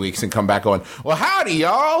for 2 weeks and come back going, well, howdy,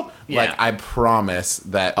 y'all. Yeah. Like, I promise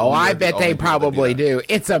that. Oh, we I are the bet only they people that probably that. do.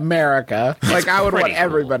 It's America. Like, I would want pretty cool.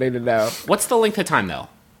 everybody to know. What's the length of time, though?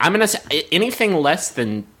 I'm going to say anything less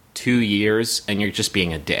than 2 years, and you're just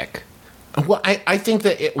being a dick. Well, I think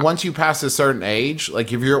that once you pass a certain age,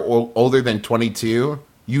 like if you're older than 22,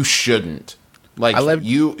 you shouldn't. Like,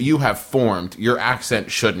 you have formed. Your accent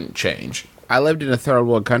shouldn't change. I lived in a third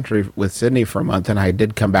world country with Sydney for a month, and I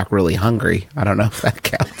did come back really hungry. I don't know if that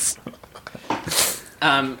counts.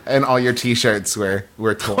 And all your T-shirts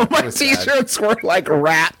were torn. My It was sad. T-shirts were like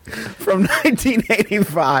Rat from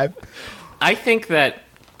 1985. I think that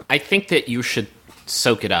you should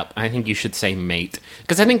soak it up. I think you should say mate,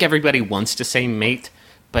 because I think everybody wants to say mate,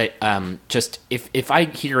 but just if I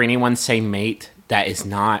hear anyone say mate that is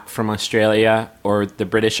not from Australia or the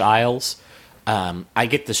British Isles, I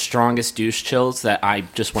get the strongest douche chills that I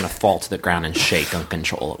just want to fall to the ground and shake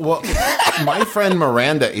uncontrollably. Well, my friend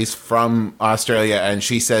Miranda is from Australia, and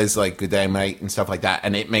she says, like, good day, mate, and stuff like that,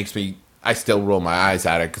 and it makes me, I still roll my eyes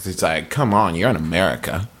at her, because it's like, come on, you're in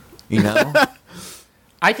America, you know?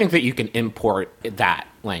 I think that you can import that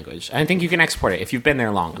language. I think you can export it if you've been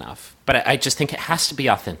there long enough. But I just think it has to be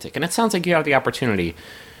authentic. And it sounds like you have the opportunity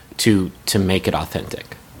to make it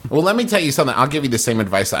authentic. Well, let me tell you something. I'll give you the same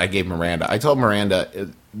advice that I gave Miranda. I told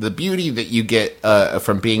Miranda, the beauty that you get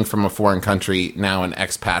from being from a foreign country, now an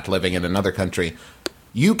expat living in another country,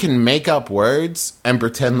 you can make up words and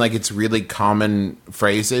pretend like it's really common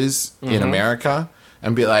phrases in America.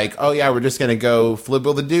 And be like, oh, yeah, we're just going to go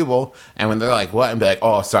flibble the dooble. And when they're like, what? And be like,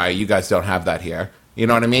 oh, sorry, you guys don't have that here. You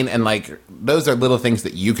know what I mean? And, like, those are little things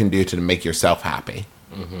that you can do to make yourself happy.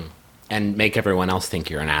 Mm-hmm. And make everyone else think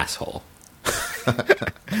you're an asshole.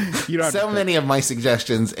 You don't So many of my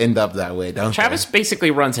suggestions end up that way, don't Travis basically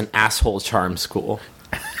runs an asshole charm school.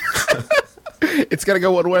 It's going to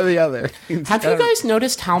go one way or the other. Have you guys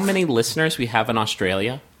noticed how many listeners we have in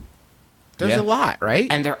Australia? There's a lot, right?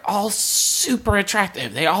 And they're all super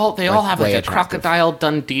attractive. They all have like way a attractive. Crocodile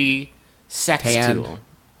Dundee sex Tanned. to them.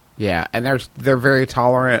 Yeah, and they're very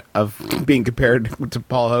tolerant of being compared to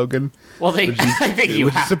Paul Hogan. Well, I think you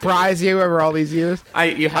Would have surprise you over all these years?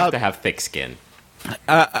 you have to have thick skin.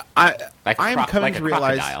 I'm Like coming a to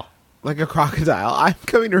realize, crocodile. like a crocodile. I'm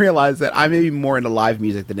coming to realize that I may be more into live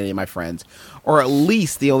music than any of my friends, or at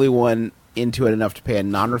least the only one into it enough to pay a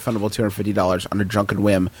non-refundable $250 on a drunken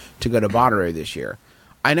whim to go to Bonnaroo this year.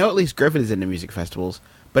 I know at least Griffin is into music festivals,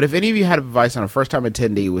 but if any of you had advice on a first-time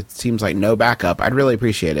attendee with seems like no backup, I'd really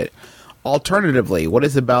appreciate it. Alternatively, what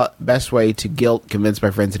is the best way to guilt convince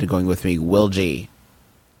my friends into going with me? Will G.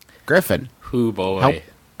 Griffin, Ooh, boy.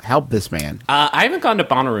 help this man. I haven't gone to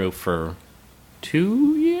Bonnaroo for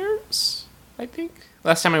 2 years, I think.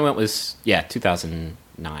 Last time I went was,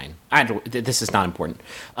 2009. This is not important.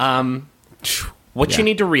 What you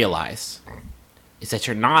need to realize is that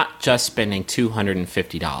you're not just spending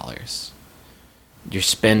 $250. You're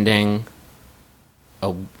spending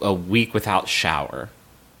a week without shower.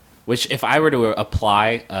 Which, if I were to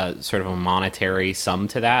apply sort of a monetary sum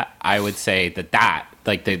to that, I would say that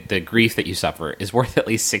like the grief that you suffer, is worth at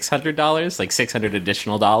least $600, like $600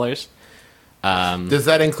 additional dollars. Does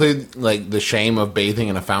that include like the shame of bathing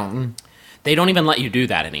in a fountain? They don't even let you do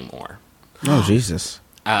that anymore. Oh, Jesus.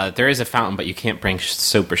 There is a fountain, but you can't bring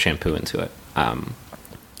soap or shampoo into it.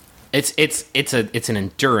 It's an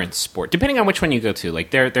endurance sport, depending on which one you go to.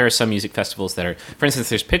 Like there are some music festivals that are, for instance,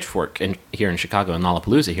 there's Pitchfork here in Chicago and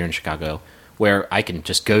Lollapalooza here in Chicago, where I can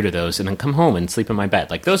just go to those and then come home and sleep in my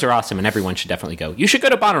bed. Like those are awesome, and everyone should definitely go. You should go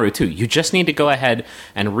to Bonnaroo too. You just need to go ahead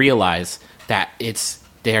and realize that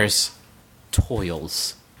there's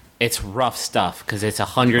toils. It's rough stuff because it's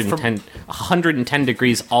 110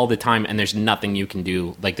 degrees all the time, and there's nothing you can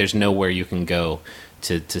do. Like there's nowhere you can go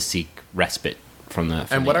to seek respite from the.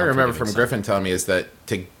 And what I remember from Griffin telling me is that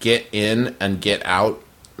to get in and get out,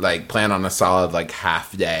 like plan on a solid like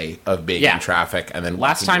half day of being in traffic, and then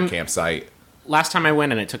last time campsite. Last time I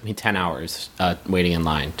went, and it took me 10 hours waiting in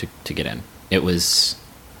line to get in. It was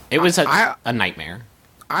a nightmare.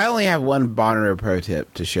 I only have one Bonnaroo pro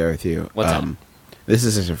tip to share with you. What's that? This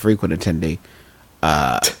is a frequent attendee.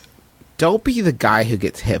 Don't be the guy who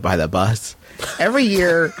gets hit by the bus. Every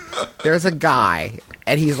year, there's a guy,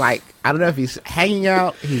 and he's like, I don't know if he's hanging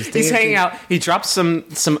out. He's hanging out. He drops some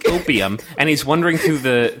opium, and he's wandering through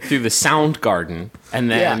the sound garden.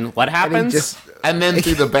 And then what happens? And then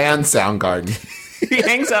through the band Soundgarden. He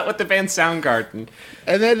hangs out with the band Soundgarden.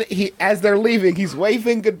 And then as they're leaving, he's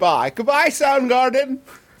waving goodbye. Goodbye, Soundgarden.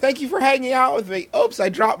 Thank you for hanging out with me. Oops, I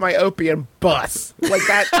dropped my opium. Bus. Like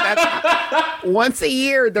that's once a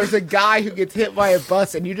year, there's a guy who gets hit by a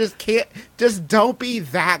bus, and you just can't. Just don't be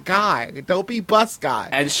that guy. Don't be bus guy.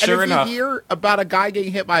 And sure if enough, you hear about a guy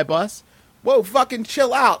getting hit by a bus, whoa, fucking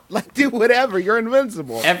chill out. Like, do whatever. You're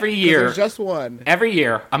invincible. Every year, there's just one. Every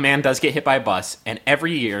year, a man does get hit by a bus, and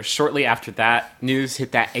every year, shortly after that news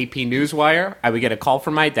hit that AP Newswire, I would get a call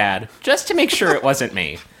from my dad just to make sure it wasn't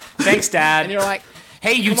me. Thanks, Dad. And you're like,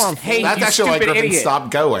 hey, you, come on, hey, That's you actually why stupid Griffin idiot. stopped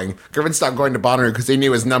going. Griffin stopped going to Bonnaroo because he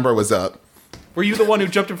knew his number was up. Were you the one who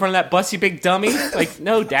jumped in front of that bus, you big dummy? Like,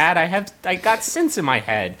 no, Dad, I got sense in my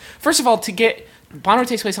head. First of all, Bonnaroo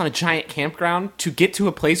takes place on a giant campground. To get to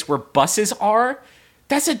a place where buses are,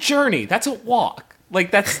 that's a journey. That's a walk. Like,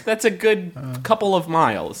 that's a good couple of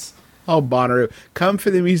miles. oh, Bonnaroo, come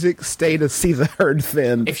for the music, stay to see the herd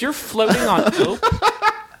thin. If you're floating on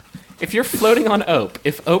Ope,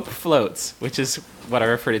 if Ope floats, which is what I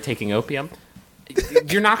refer to taking opium,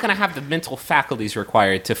 you're not going to have the mental faculties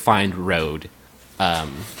required to find road.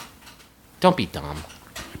 Don't be dumb.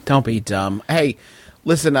 Don't be dumb. Hey,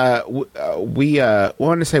 listen, we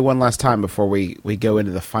wanted to say one last time before we go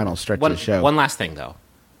into the final stretch of the show. One last thing, though.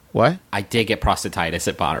 What? I did get prostatitis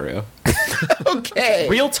at Bonnaroo. Okay.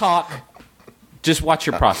 Real talk. Just watch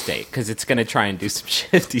your prostate, because it's going to try and do some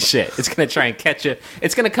shifty shit. It's going to try and catch you.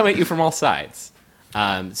 It's going to come at you from all sides.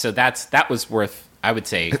 So that was worth, I would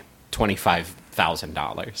say,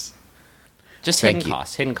 $25,000. Just hidden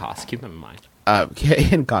costs. Keep them in mind.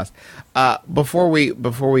 Hidden cost. Before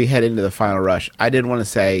we head into the final rush, I did want to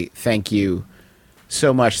say thank you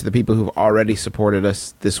so much to the people who've already supported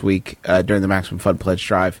us this week during the Maximum Fun Pledge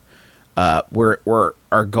Drive. Our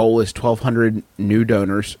goal is 1,200 new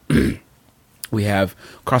donors. We have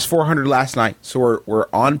crossed 400 last night, so we're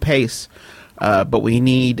on pace. But we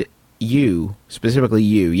need you, specifically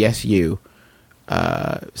you, yes you,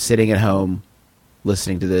 sitting at home,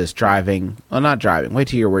 listening to this, driving. Well, not driving. Wait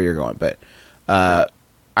till you're where you're going. But I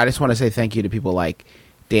just want to say thank you to people like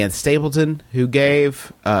Dan Stapleton, who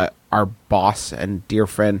gave, our boss and dear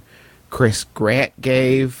friend Chris Grant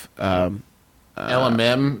gave.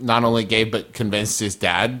 LMM not only gave, but convinced his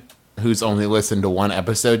dad, who's only listened to one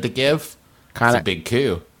episode, to give. It's a big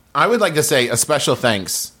coup. I would like to say a special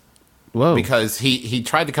thanks Whoa. because he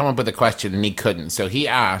tried to come up with a question and he couldn't. So he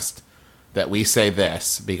asked that we say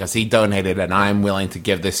this because he donated and I'm willing to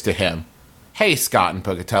give this to him. Hey, Scott and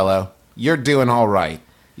Pocatello, you're doing all right.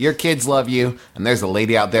 Your kids love you, and there's a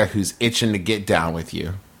lady out there who's itching to get down with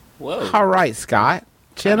you. Whoa. All right, Scott.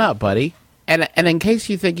 Chin up, buddy. And in case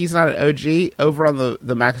you think he's not an OG, over on the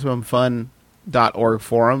MaximumFun.org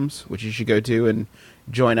forums, which you should go to and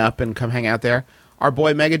join up and come hang out there, our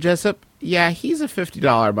boy Mega Jessup, yeah, he's a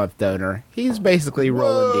 $50 a month donor. He's basically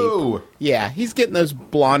rolling Whoa. deep. Yeah, he's getting those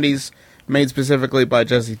blondies made specifically by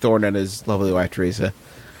Jesse Thorne and his lovely wife Teresa.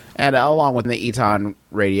 And along with the Eton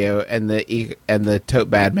radio and the tote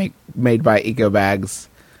bag made by Eco Bags,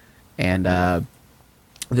 and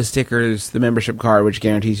the stickers, the membership card, which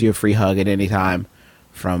guarantees you a free hug at any time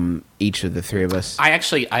from each of the three of us. I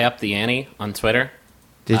upped the ante on Twitter.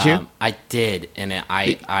 Did you? I did, and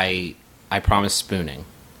I promised spooning.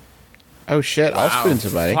 Oh shit! I'll spoon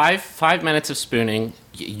somebody. 5 minutes of spooning.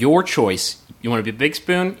 Your choice. You want to be big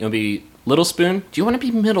spoon? You want to be little spoon? Do you want to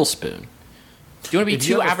be middle spoon? Do you want to be If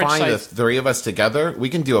two you ever average find the size? three of us together, we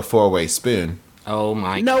can do a 4-way spoon. Oh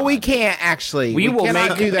my! No, God. we can't actually. We will cannot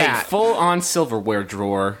make do a that. full-on silverware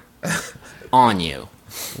drawer on you.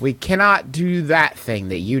 We cannot do that thing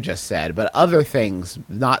that you just said, but other things,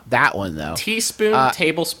 not that one though. Teaspoon,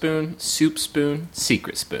 tablespoon, soup spoon,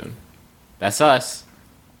 secret spoon. That's us.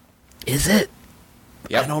 Is it?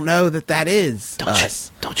 Yep. I don't know that is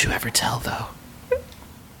us. Don't you ever tell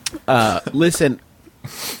though. Listen.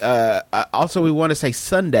 Also, we want to say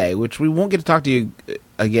Sunday, which we won't get to talk to you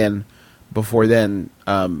again before then.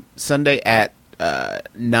 Sunday at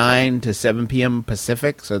 9 to 7 p.m.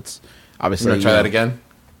 Pacific, so it's obviously... You want to try that again?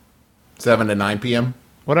 7 to 9 p.m.?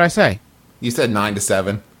 What did I say? You said 9 to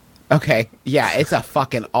 7. Okay, yeah, it's a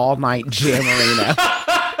fucking all-night jammerino.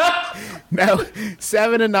 No,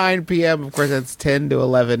 7 to 9 p.m., of course, that's 10 to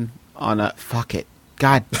 11 on a... Fuck it.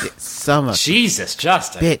 God, some of... Jesus,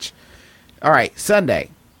 Justin. Bitch. All right, Sunday,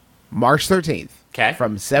 March 13th. 'Kay.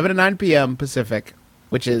 From 7 to 9 p.m. Pacific,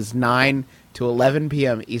 which is 9 to 11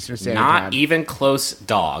 p.m. Eastern Standard Time. Not even close,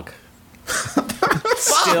 dog.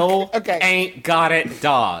 Still Okay. ain't got it,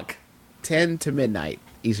 dog. 10 to midnight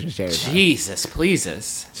Eastern Standard Time. Jesus,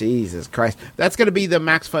 pleases. Jesus Christ. That's going to be the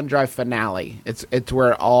MaxFunDrive finale. It's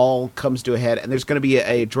where it all comes to a head. And there's going to be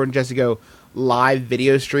a Jordan Jesse Go live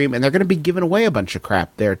video stream. And they're going to be giving away a bunch of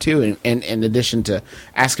crap there, too. And in addition to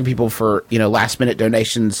asking people for, last-minute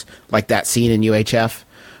donations like that scene in UHF,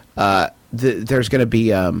 there's going to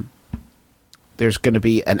be... There's going to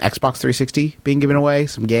be an Xbox 360 being given away,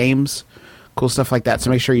 some games, cool stuff like that. So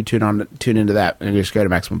make sure you tune into that and just go to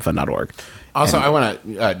MaximumFun.org. Also, I want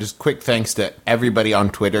to just quick thanks to everybody on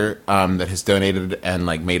Twitter that has donated and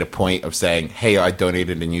made a point of saying, "Hey, I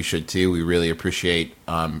donated and you should too." We really appreciate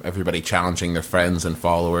everybody challenging their friends and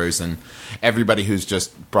followers, and everybody who's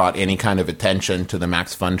just brought any kind of attention to the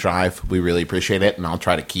Max Fun Drive. We really appreciate it, and I'll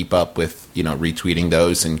try to keep up with retweeting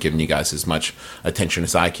those and giving you guys as much attention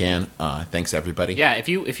as I can. Thanks, everybody. Yeah, if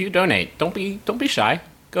you donate, don't be shy.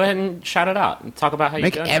 Go ahead and shout it out and talk about how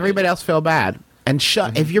Make you donate. everybody else feel bad. And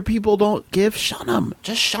if your people don't give, shun them.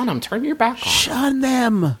 Just shun them. Turn your back on 'em. Shun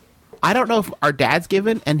them. I don't know if our dad's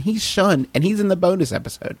given, and he's shunned, and he's in the bonus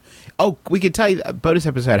episode. Oh, we could tell you that bonus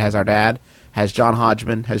episode has our dad, has John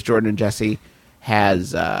Hodgman, has Jordan and Jesse,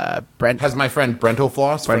 has Brent. Has my friend Brental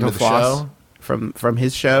Floss, friend of the Floss show. from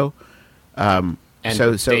his show. And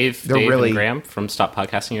so Dave they're really and Graham from Stop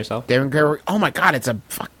Podcasting Yourself. Darren Greer. Oh my God, it's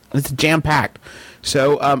jam packed.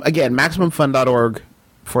 So again,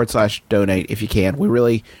 MaximumFun.org/donate if you can. We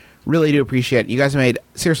really, really do appreciate it. You guys have made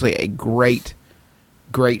seriously a great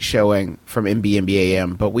showing from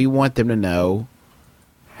MBMBAM, but we want them to know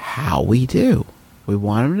how we do. We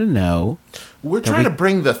want them to know. We're trying to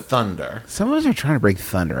bring the thunder. Some of us are trying to bring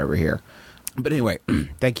thunder over here. But anyway,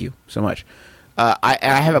 thank you so much. I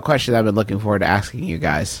have a question that I've been looking forward to asking you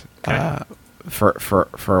guys for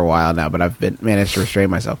a while now, but I've been managed to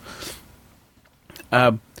restrain myself.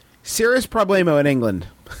 Serious problemo in England.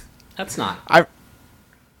 That's not.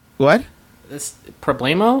 What? This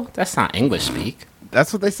problemo? That's not English speak.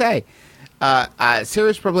 That's what they say.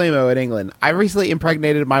 Serious problemo in England. I recently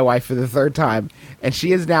impregnated my wife for the third time, and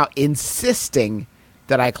she is now insisting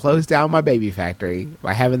that I close down my baby factory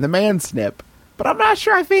by having the man snip. But I'm not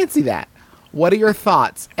sure I fancy that. What are your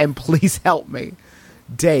thoughts? And please help me.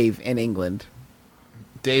 Dave in England.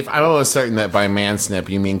 Dave, I'm almost certain that by man snip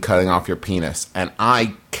you mean cutting off your penis, and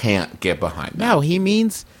I can't get behind that. No, he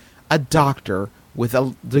means a doctor with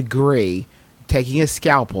a degree taking a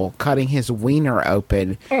scalpel, cutting his wiener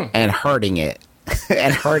open, and hurting it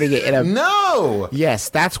and hurting it in a... No! Yes,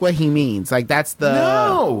 that's what he means. Like, that's the...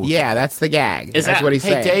 No! Yeah, that's the gag. That's that- what he's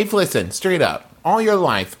Hey, saying. Dave, listen, straight up. All your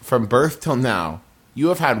life, from birth till now, you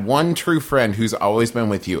have had one true friend who's always been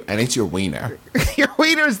with you, and it's your wiener. Your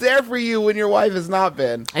wiener's there for you when your wife has not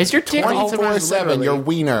been. Is your dick all 24/7, literally. your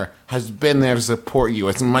wiener has been there to support you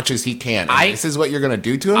as much as he can. And this is what you're going to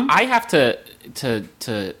do to him? I have to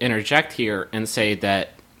interject here and say that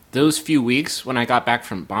those few weeks when I got back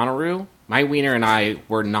from Bonnaroo, my wiener and I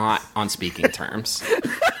were not on speaking terms.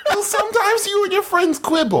 Well, sometimes you and your friends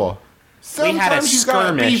quibble. We had a Sometimes you got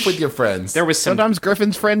skirmish. beef with your friends. There was some Sometimes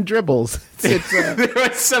Griffin's friend dribbles. It's there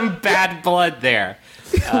was some bad blood there.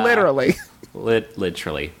 literally.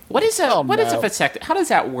 Literally. What is a Oh, what is a no. vasectomy? How does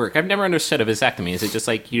that work? I've never understood a vasectomy. Is it just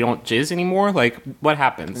like you don't jizz anymore? Like what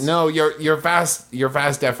happens? No, your vas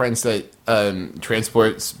deferens that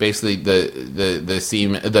transports basically the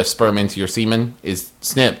semen, the sperm into your semen is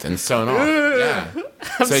snipped and sewn off. Yeah.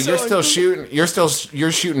 So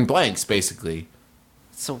you're shooting blanks basically.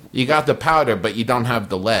 So You got the powder, but you don't have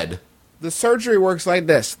the lead. The surgery works like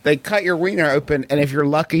this. They cut your wiener open, and if you're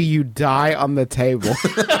lucky, you die on the table.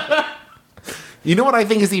 You know what I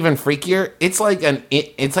think is even freakier? It's like an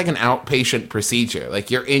outpatient procedure.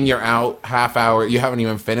 Like you're in, you're out, half hour. You haven't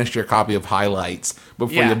even finished your copy of highlights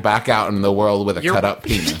before Yeah. you're back out in the world with a cut up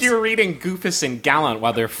penis. You're reading Goofus and Gallant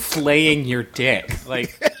while they're flaying your dick.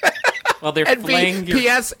 Like while they're And flaying your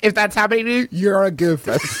P.S. If that's happening to you, you're a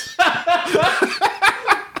Goofus.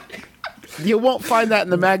 You won't find that in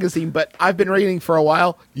the magazine, but I've been reading for a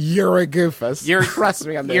while. You're a Goofus. Trust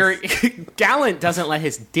me on this. Your Gallant doesn't let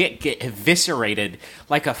his dick get eviscerated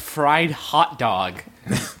like a fried hot dog.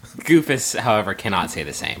 Goofus, however, cannot say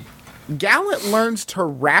the same. Gallant learns to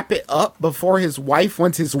wrap it up before his wife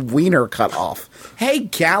wants his wiener cut off. Hey,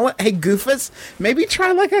 Gallant. Hey, Goofus. Maybe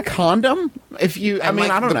try like a condom. If you, I mean,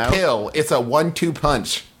 like I don't the know. pill. It's a 1-2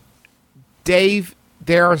 punch. Dave,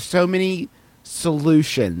 there are so many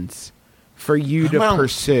solutions for you to Well,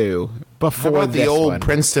 pursue How before about this the old one.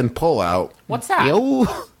 Princeton pullout? What's that?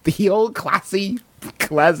 The old classy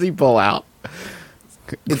pullout.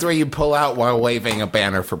 It's where you pull out while waving a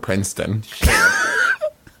banner for Princeton.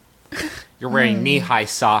 You're wearing knee-high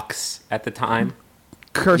socks at the time.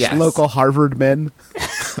 Curse Yes. local Harvard men.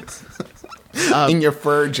 In your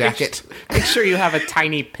fur jacket. Make sure you have a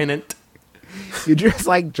tiny pennant. You dress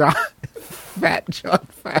like Fat John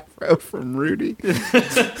Favreau from Rudy.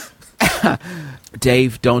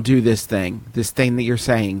 Dave, don't do this thing. This thing that you're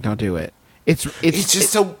saying, don't do it. It's just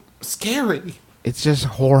so scary. It's just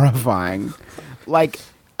horrifying. Like,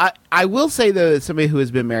 I will say, though, as somebody who has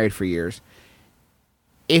been married for years,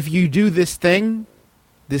 if you do this thing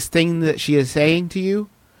that she is saying to you,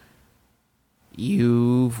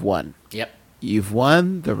 you've won. Yep. You've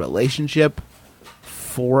won the relationship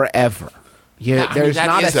forever. Yeah, I mean, there's that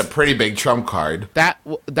not is a pretty big trump card. that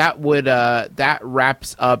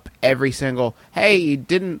wraps up every single. Hey, you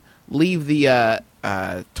didn't leave the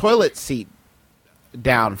toilet seat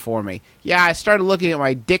down for me. Yeah, I started looking at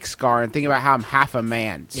my dick scar and thinking about how I'm half a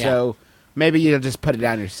man. Yeah. So maybe you'll just put it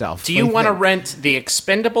down yourself. Do you want to rent The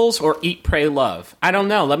Expendables or Eat, Pray, Love? I don't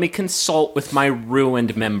know. Let me consult with my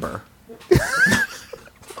ruined member.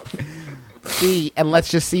 see? And let's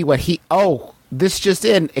just see what he. Oh, this just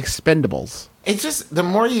in Expendables. It's just, the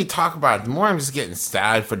more you talk about it, the more I'm just getting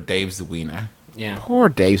sad for Dave's wiener. Yeah. Poor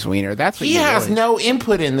Dave's wiener. That's what He you has really- no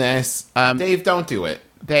input in this. Dave, don't do it.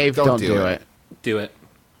 Dave, don't do it. Do it.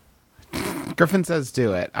 Griffin says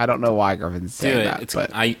do it. I don't know why Griffin's Do saying it. that. It's,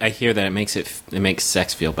 But, I hear that it makes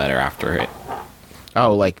sex feel better after it.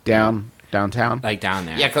 oh, like downtown? Like down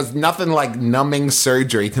there. Yeah, because nothing like numbing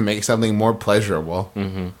surgery to make something more pleasurable.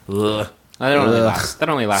 Ugh. That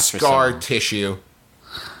only lasts for so Scar long. tissue.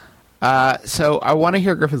 So I want to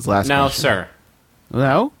hear Griffin's last No, question. sir.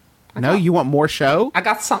 No? No, you want more show? I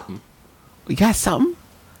got something. You got something?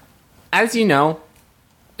 As you know,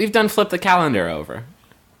 we've done Flip the Calendar over.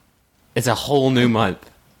 It's a whole new month.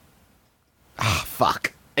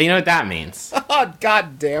 Fuck. And you know what that means? Oh,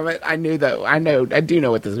 god damn it. I knew that. I do know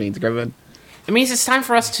what this means, Griffin. It means it's time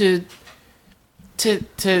for us to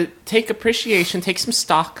take appreciation, take some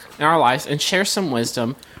stock in our lives, and share some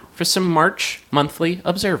wisdom for some March monthly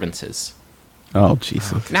observances. Oh,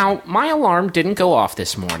 Jesus. Now, my alarm didn't go off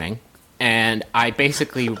this morning, and I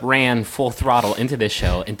basically ran full throttle into this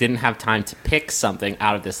show and didn't have time to pick something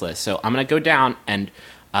out of this list. So I'm going to go down, and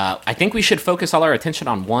I think we should focus all our attention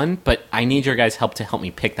on one, but I need your guys' help to help me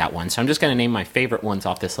pick that one. So I'm just going to name my favorite ones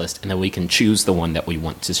off this list, and then we can choose the one that we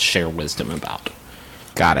want to share wisdom about.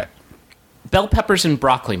 Got it. Bell peppers and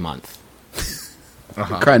broccoli month.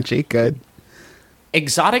 Crunchy. Good.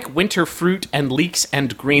 Exotic winter fruit and leeks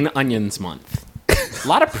and green onions month. A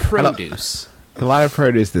lot of produce. A lot of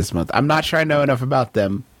produce this month. I'm not sure I know enough about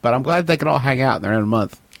them, but I'm glad they can all hang out in their own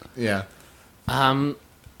month. Yeah.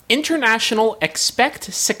 International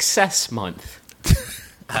Expect Success Month.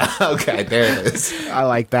 Okay, there it is. I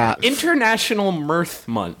like that. International Mirth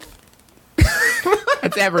Month.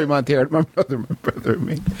 It's every month here at my brother and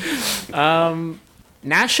me.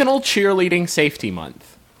 National Cheerleading Safety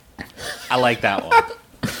Month. I like that one.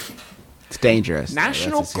 It's dangerous.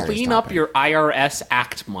 National That's a serious Clean Up topic. Your IRS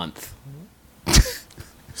Act Month.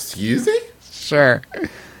 Excuse me? Sure.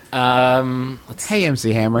 Let's Hey,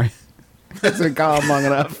 MC Hammer. Doesn't call him long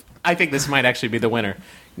enough. I think this might actually be the winner.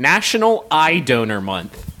 National Eye Donor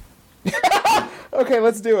Month. Okay,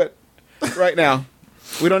 let's do it right now.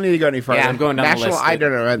 We don't need to go any further. Yeah, I'm going down National the list. Eye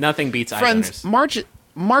Donor Month. Nothing beats eye Friends, donors.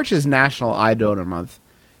 March is National Eye Donor Month.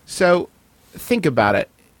 So think about it.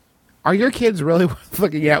 Are your kids really worth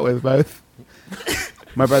looking at with both?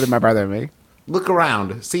 My brother, and me. Look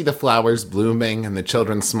around. See the flowers blooming and the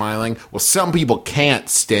children smiling. Well, some people can't,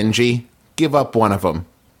 stingy. Give up one of them.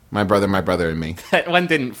 My brother, and me. That one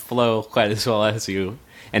didn't flow quite as well as you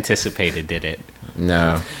anticipated, did it?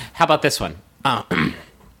 No. How about this one?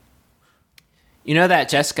 You know that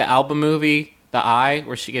Jessica Alba movie, The Eye,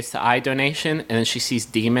 where she gets the eye donation and then she sees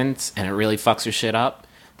demons and it really fucks her shit up?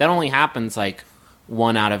 That only happens like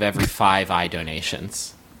 1 out of every 5 eye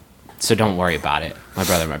donations. So don't worry about it. My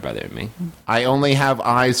brother, and me. I only have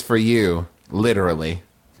eyes for you. Literally.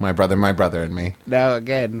 My brother, and me. No,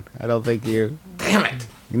 again, I don't think you. Damn it.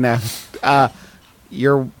 No.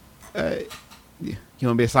 You're. You want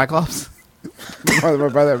to be a Cyclops? my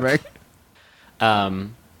brother, and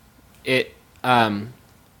me.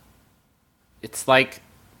 It's like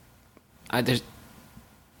there's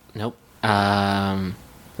nope. The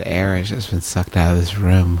air has just been sucked out of this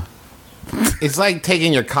room. It's like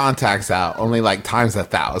taking your contacts out, only like times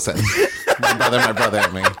 1,000. My brother,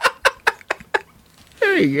 and me.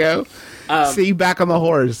 There you go. See you back on the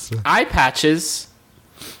horse. Eye patches.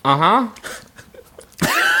 Uh-huh.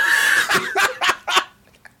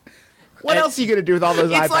 What else are you gonna do with all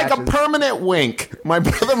those eye It's like patches? a permanent wink. My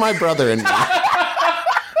brother, and me.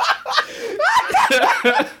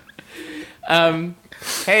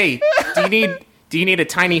 Hey, do you need a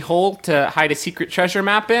tiny hole to hide a secret treasure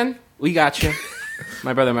map in? We got you.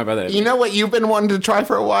 My brother. You know what you've been wanting to try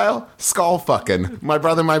for a while? Skull fucking. My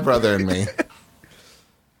brother, and me.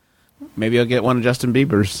 Maybe I'll get one of Justin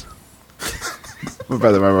Bieber's. my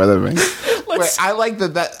brother, and me. Wait, I like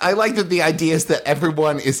that. I like that the idea is that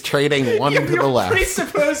everyone is trading one to the left.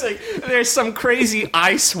 Presupposing there's some crazy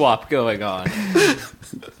eye swap going on.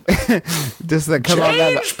 Just that come on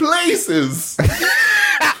that Change places.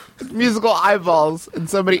 musical eyeballs, and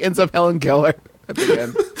somebody ends up Helen Keller at the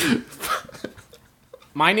end.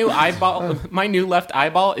 My new left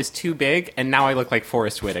eyeball is too big, and now I look like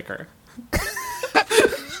Forrest Whitaker.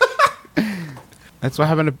 That's what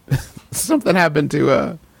happened to something happened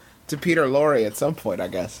to Peter Lorre at some point, I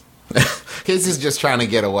guess. His is just trying to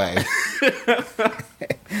get away.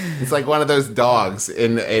 It's like one of those dogs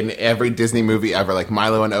in every Disney movie ever, like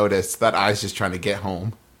Milo and Otis. That eye's just trying to get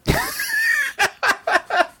home.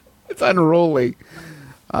 It's unruly.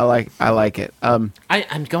 I like it. I'm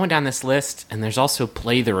going down this list, and there's also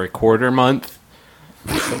Play the Recorder Month.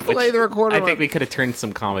 Play the recorder. I think we could have turned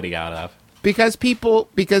some comedy out of. because people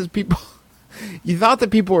you thought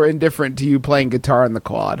that people were indifferent to you playing guitar in the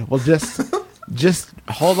quad. Well, just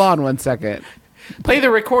hold on 1 second. Play the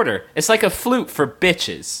recorder. It's like a flute for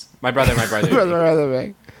bitches. My brother.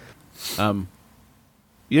 Brother,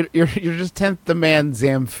 you're just 10th the man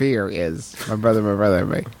Zamfir is. My brother,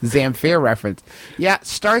 me. Zamfir reference. Yeah,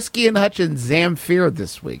 Starsky and Hutch and Zamfir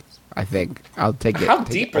this week. I think I'll take it. How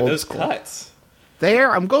take deep it are old those school. cuts?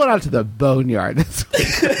 There, I'm going out to the boneyard this week.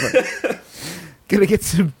 Gonna get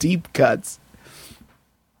some deep cuts.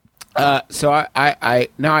 So I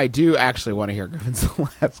now I do actually want to hear Griffin's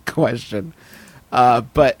last question.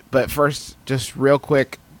 But first, just real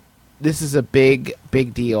quick, this is a big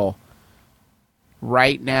deal.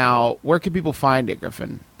 Right now, where can people find it,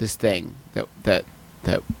 Griffin? This thing that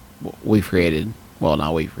we created. Well,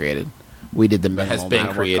 not we created. We did the That minimal has been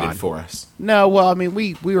amount of work created on. for us. No, well, I mean,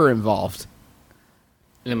 we were involved.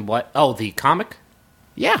 And what? Oh, the comic?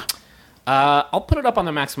 Yeah. I'll put it up on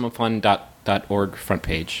the MaximumFun.org front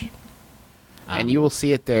page. And you will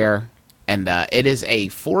see it there. And it is a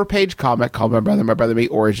 4-page comic called My Brother, Me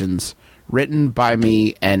Origins, written by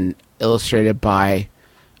me and illustrated by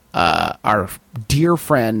our dear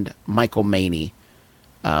friend Michael Maney.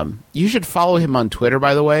 You should follow him on Twitter,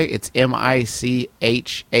 by the way. It's MichaelMayne.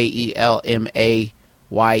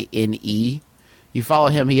 You follow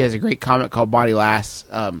him. He has a great comic called Bonnie Lass.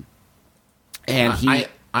 And And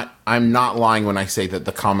I'm not lying when I say that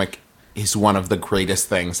the comic is one of the greatest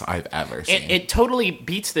things I've ever seen. It totally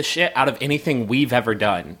beats the shit out of anything we've ever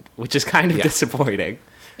done, which is kind of disappointing.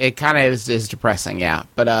 It kind of is depressing, yeah.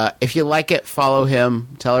 But if you like it, follow him.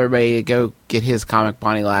 Tell everybody to go get his comic,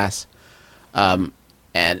 Bonnie Lass. And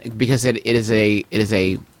because it is a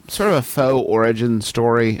sort of a faux origin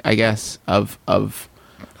story, I guess, of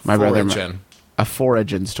my brother. A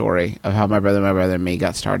foragin story of how my brother and me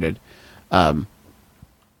got started. Like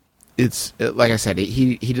I said,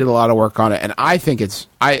 he did a lot of work on it, and I think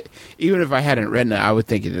even if I hadn't written it, I would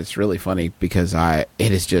think it's really funny because it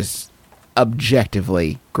is just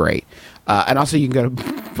objectively great. And also, you can go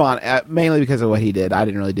to mainly because of what he did. I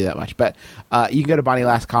didn't really do that much, but you can go to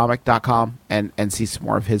BonnieLassComic.com and see some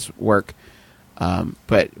more of his work.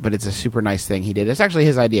 But it's a super nice thing he did. It's actually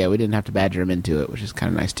his idea. We didn't have to badger him into it, which is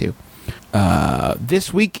kind of nice too.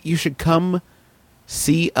 This week, you should come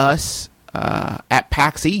see us at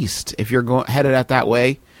PAX East if you're headed out that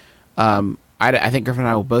way. I think Griffin and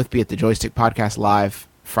I will both be at the Joystick Podcast Live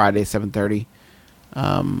Friday, 7:30.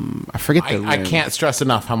 I forget the room. I can't stress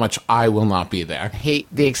enough how much I will not be there.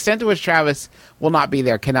 The extent to which Travis will not be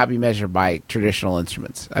there cannot be measured by traditional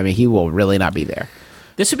instruments. I mean, he will really not be there.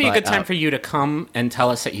 This would be a good time for you to come and tell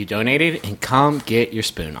us that you donated, and come get your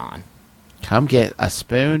spoon on. Come get a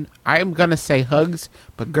spoon. I'm going to say hugs,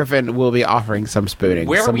 but Griffin will be offering some spooning.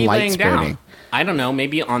 Where some are we light laying spooning. down? I don't know,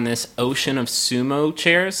 maybe on this ocean of sumo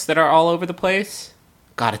chairs that are all over the place?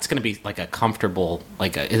 God, it's going to be like a comfortable,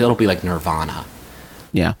 it'll be like Nirvana.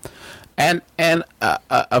 Yeah. And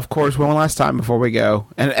of course, one last time before we go,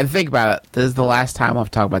 and think about it, this is the last time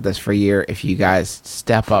I've talked about this for a year. If you guys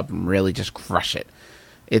step up and really just crush it,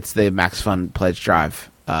 it's the Max Fun Pledge Drive.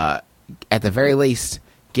 At the very least,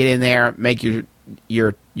 get in there, make your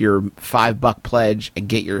 $5 pledge, and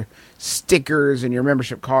get your stickers and your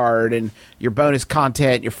membership card and your bonus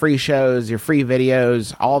content, your free shows, your free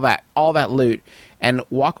videos, all that loot, and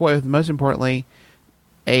walk away with, most importantly,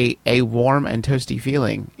 a warm and toasty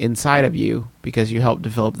feeling inside of you because you helped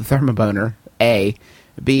develop the Thermoboner. A,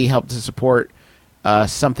 B, help to support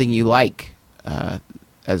something you like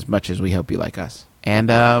as much as we hope you like us. And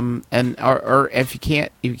or if you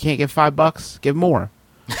can't give $5, give more.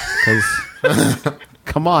 Because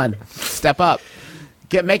come on, step up,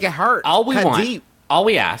 make it hurt. All we Cut want, deep. all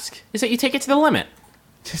we ask, is that you take it to the limit.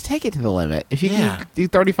 Just take it to the limit. If you can do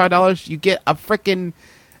 $35, you get a freaking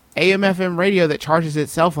AM/FM radio that charges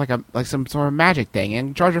itself like some sort of magic thing,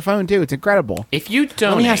 and charge your phone too. It's incredible. If you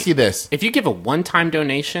donate, Let me ask you this: if you give a one-time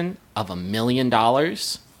donation of $1 million,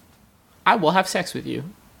 I will have sex with you.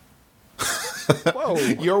 Whoa!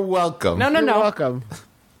 You're welcome. No. You're welcome.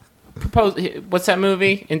 What's that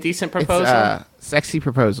movie? Indecent Proposal? It's, Sexy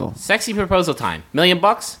Proposal. Sexy Proposal time. $1 million?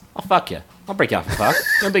 I'll fuck you. I'll break you off a fuck.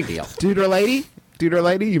 No big deal. Dude or lady? You Dude or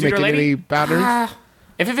making lady? any boundaries?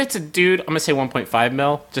 If it's a dude, I'm gonna say 1.5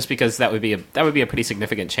 mil, just because that would be a pretty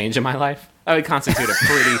significant change in my life. That would constitute a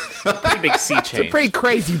pretty big sea change. It's a pretty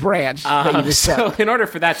crazy branch. that you just So in order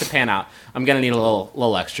for that to pan out, I'm gonna need a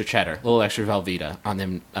little extra cheddar, a little extra Velveeta on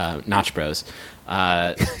them Notch Bros.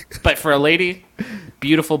 But for a lady,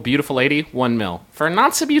 beautiful lady, 1 mil. For a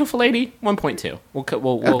not so beautiful lady, 1.2. We'll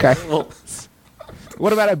Okay.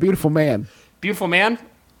 What about a beautiful man? Beautiful man,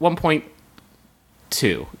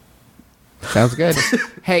 1.2. Sounds good.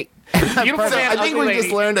 Hey, Beautiful So man, I think ugly we just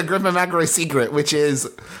lady. learned a Griffin McElroy secret, which is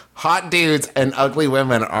hot dudes and ugly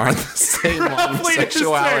women are the same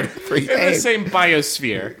sexuality. in the same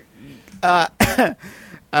biosphere.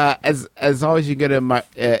 As always, you go to my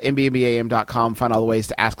mbmbam.com, find all the ways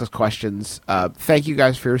to ask us questions. Thank you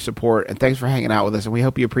guys for your support, and thanks for hanging out with us. And we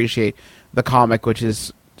hope you appreciate the comic, which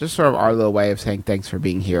is just sort of our little way of saying thanks for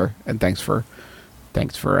being here, and thanks for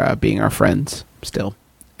being our friends still.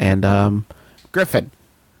 And Griffin,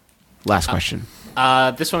 last question.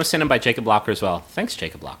 This one was sent in by Jacob Blocker as well. Thanks,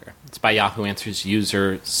 Jacob Blocker. It's by Yahoo Answers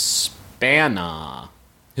user Spanna,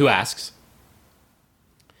 who asks,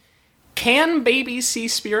 can babies see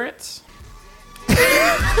spirits? I'm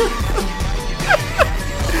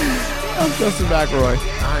Justin McElroy.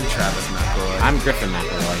 I'm Travis McElroy. I'm Griffin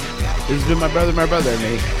McElroy. This has been my brother, and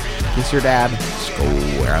me. Kiss your dad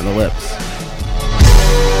square on the lips.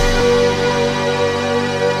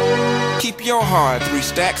 Keep your heart, 3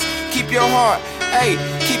 stacks. Keep your heart. Hey,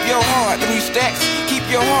 keep your heart, 3 stacks. Keep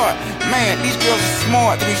your heart. Man, these girls are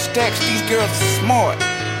smart. 3 stacks, these girls are smart.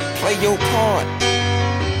 Play your part.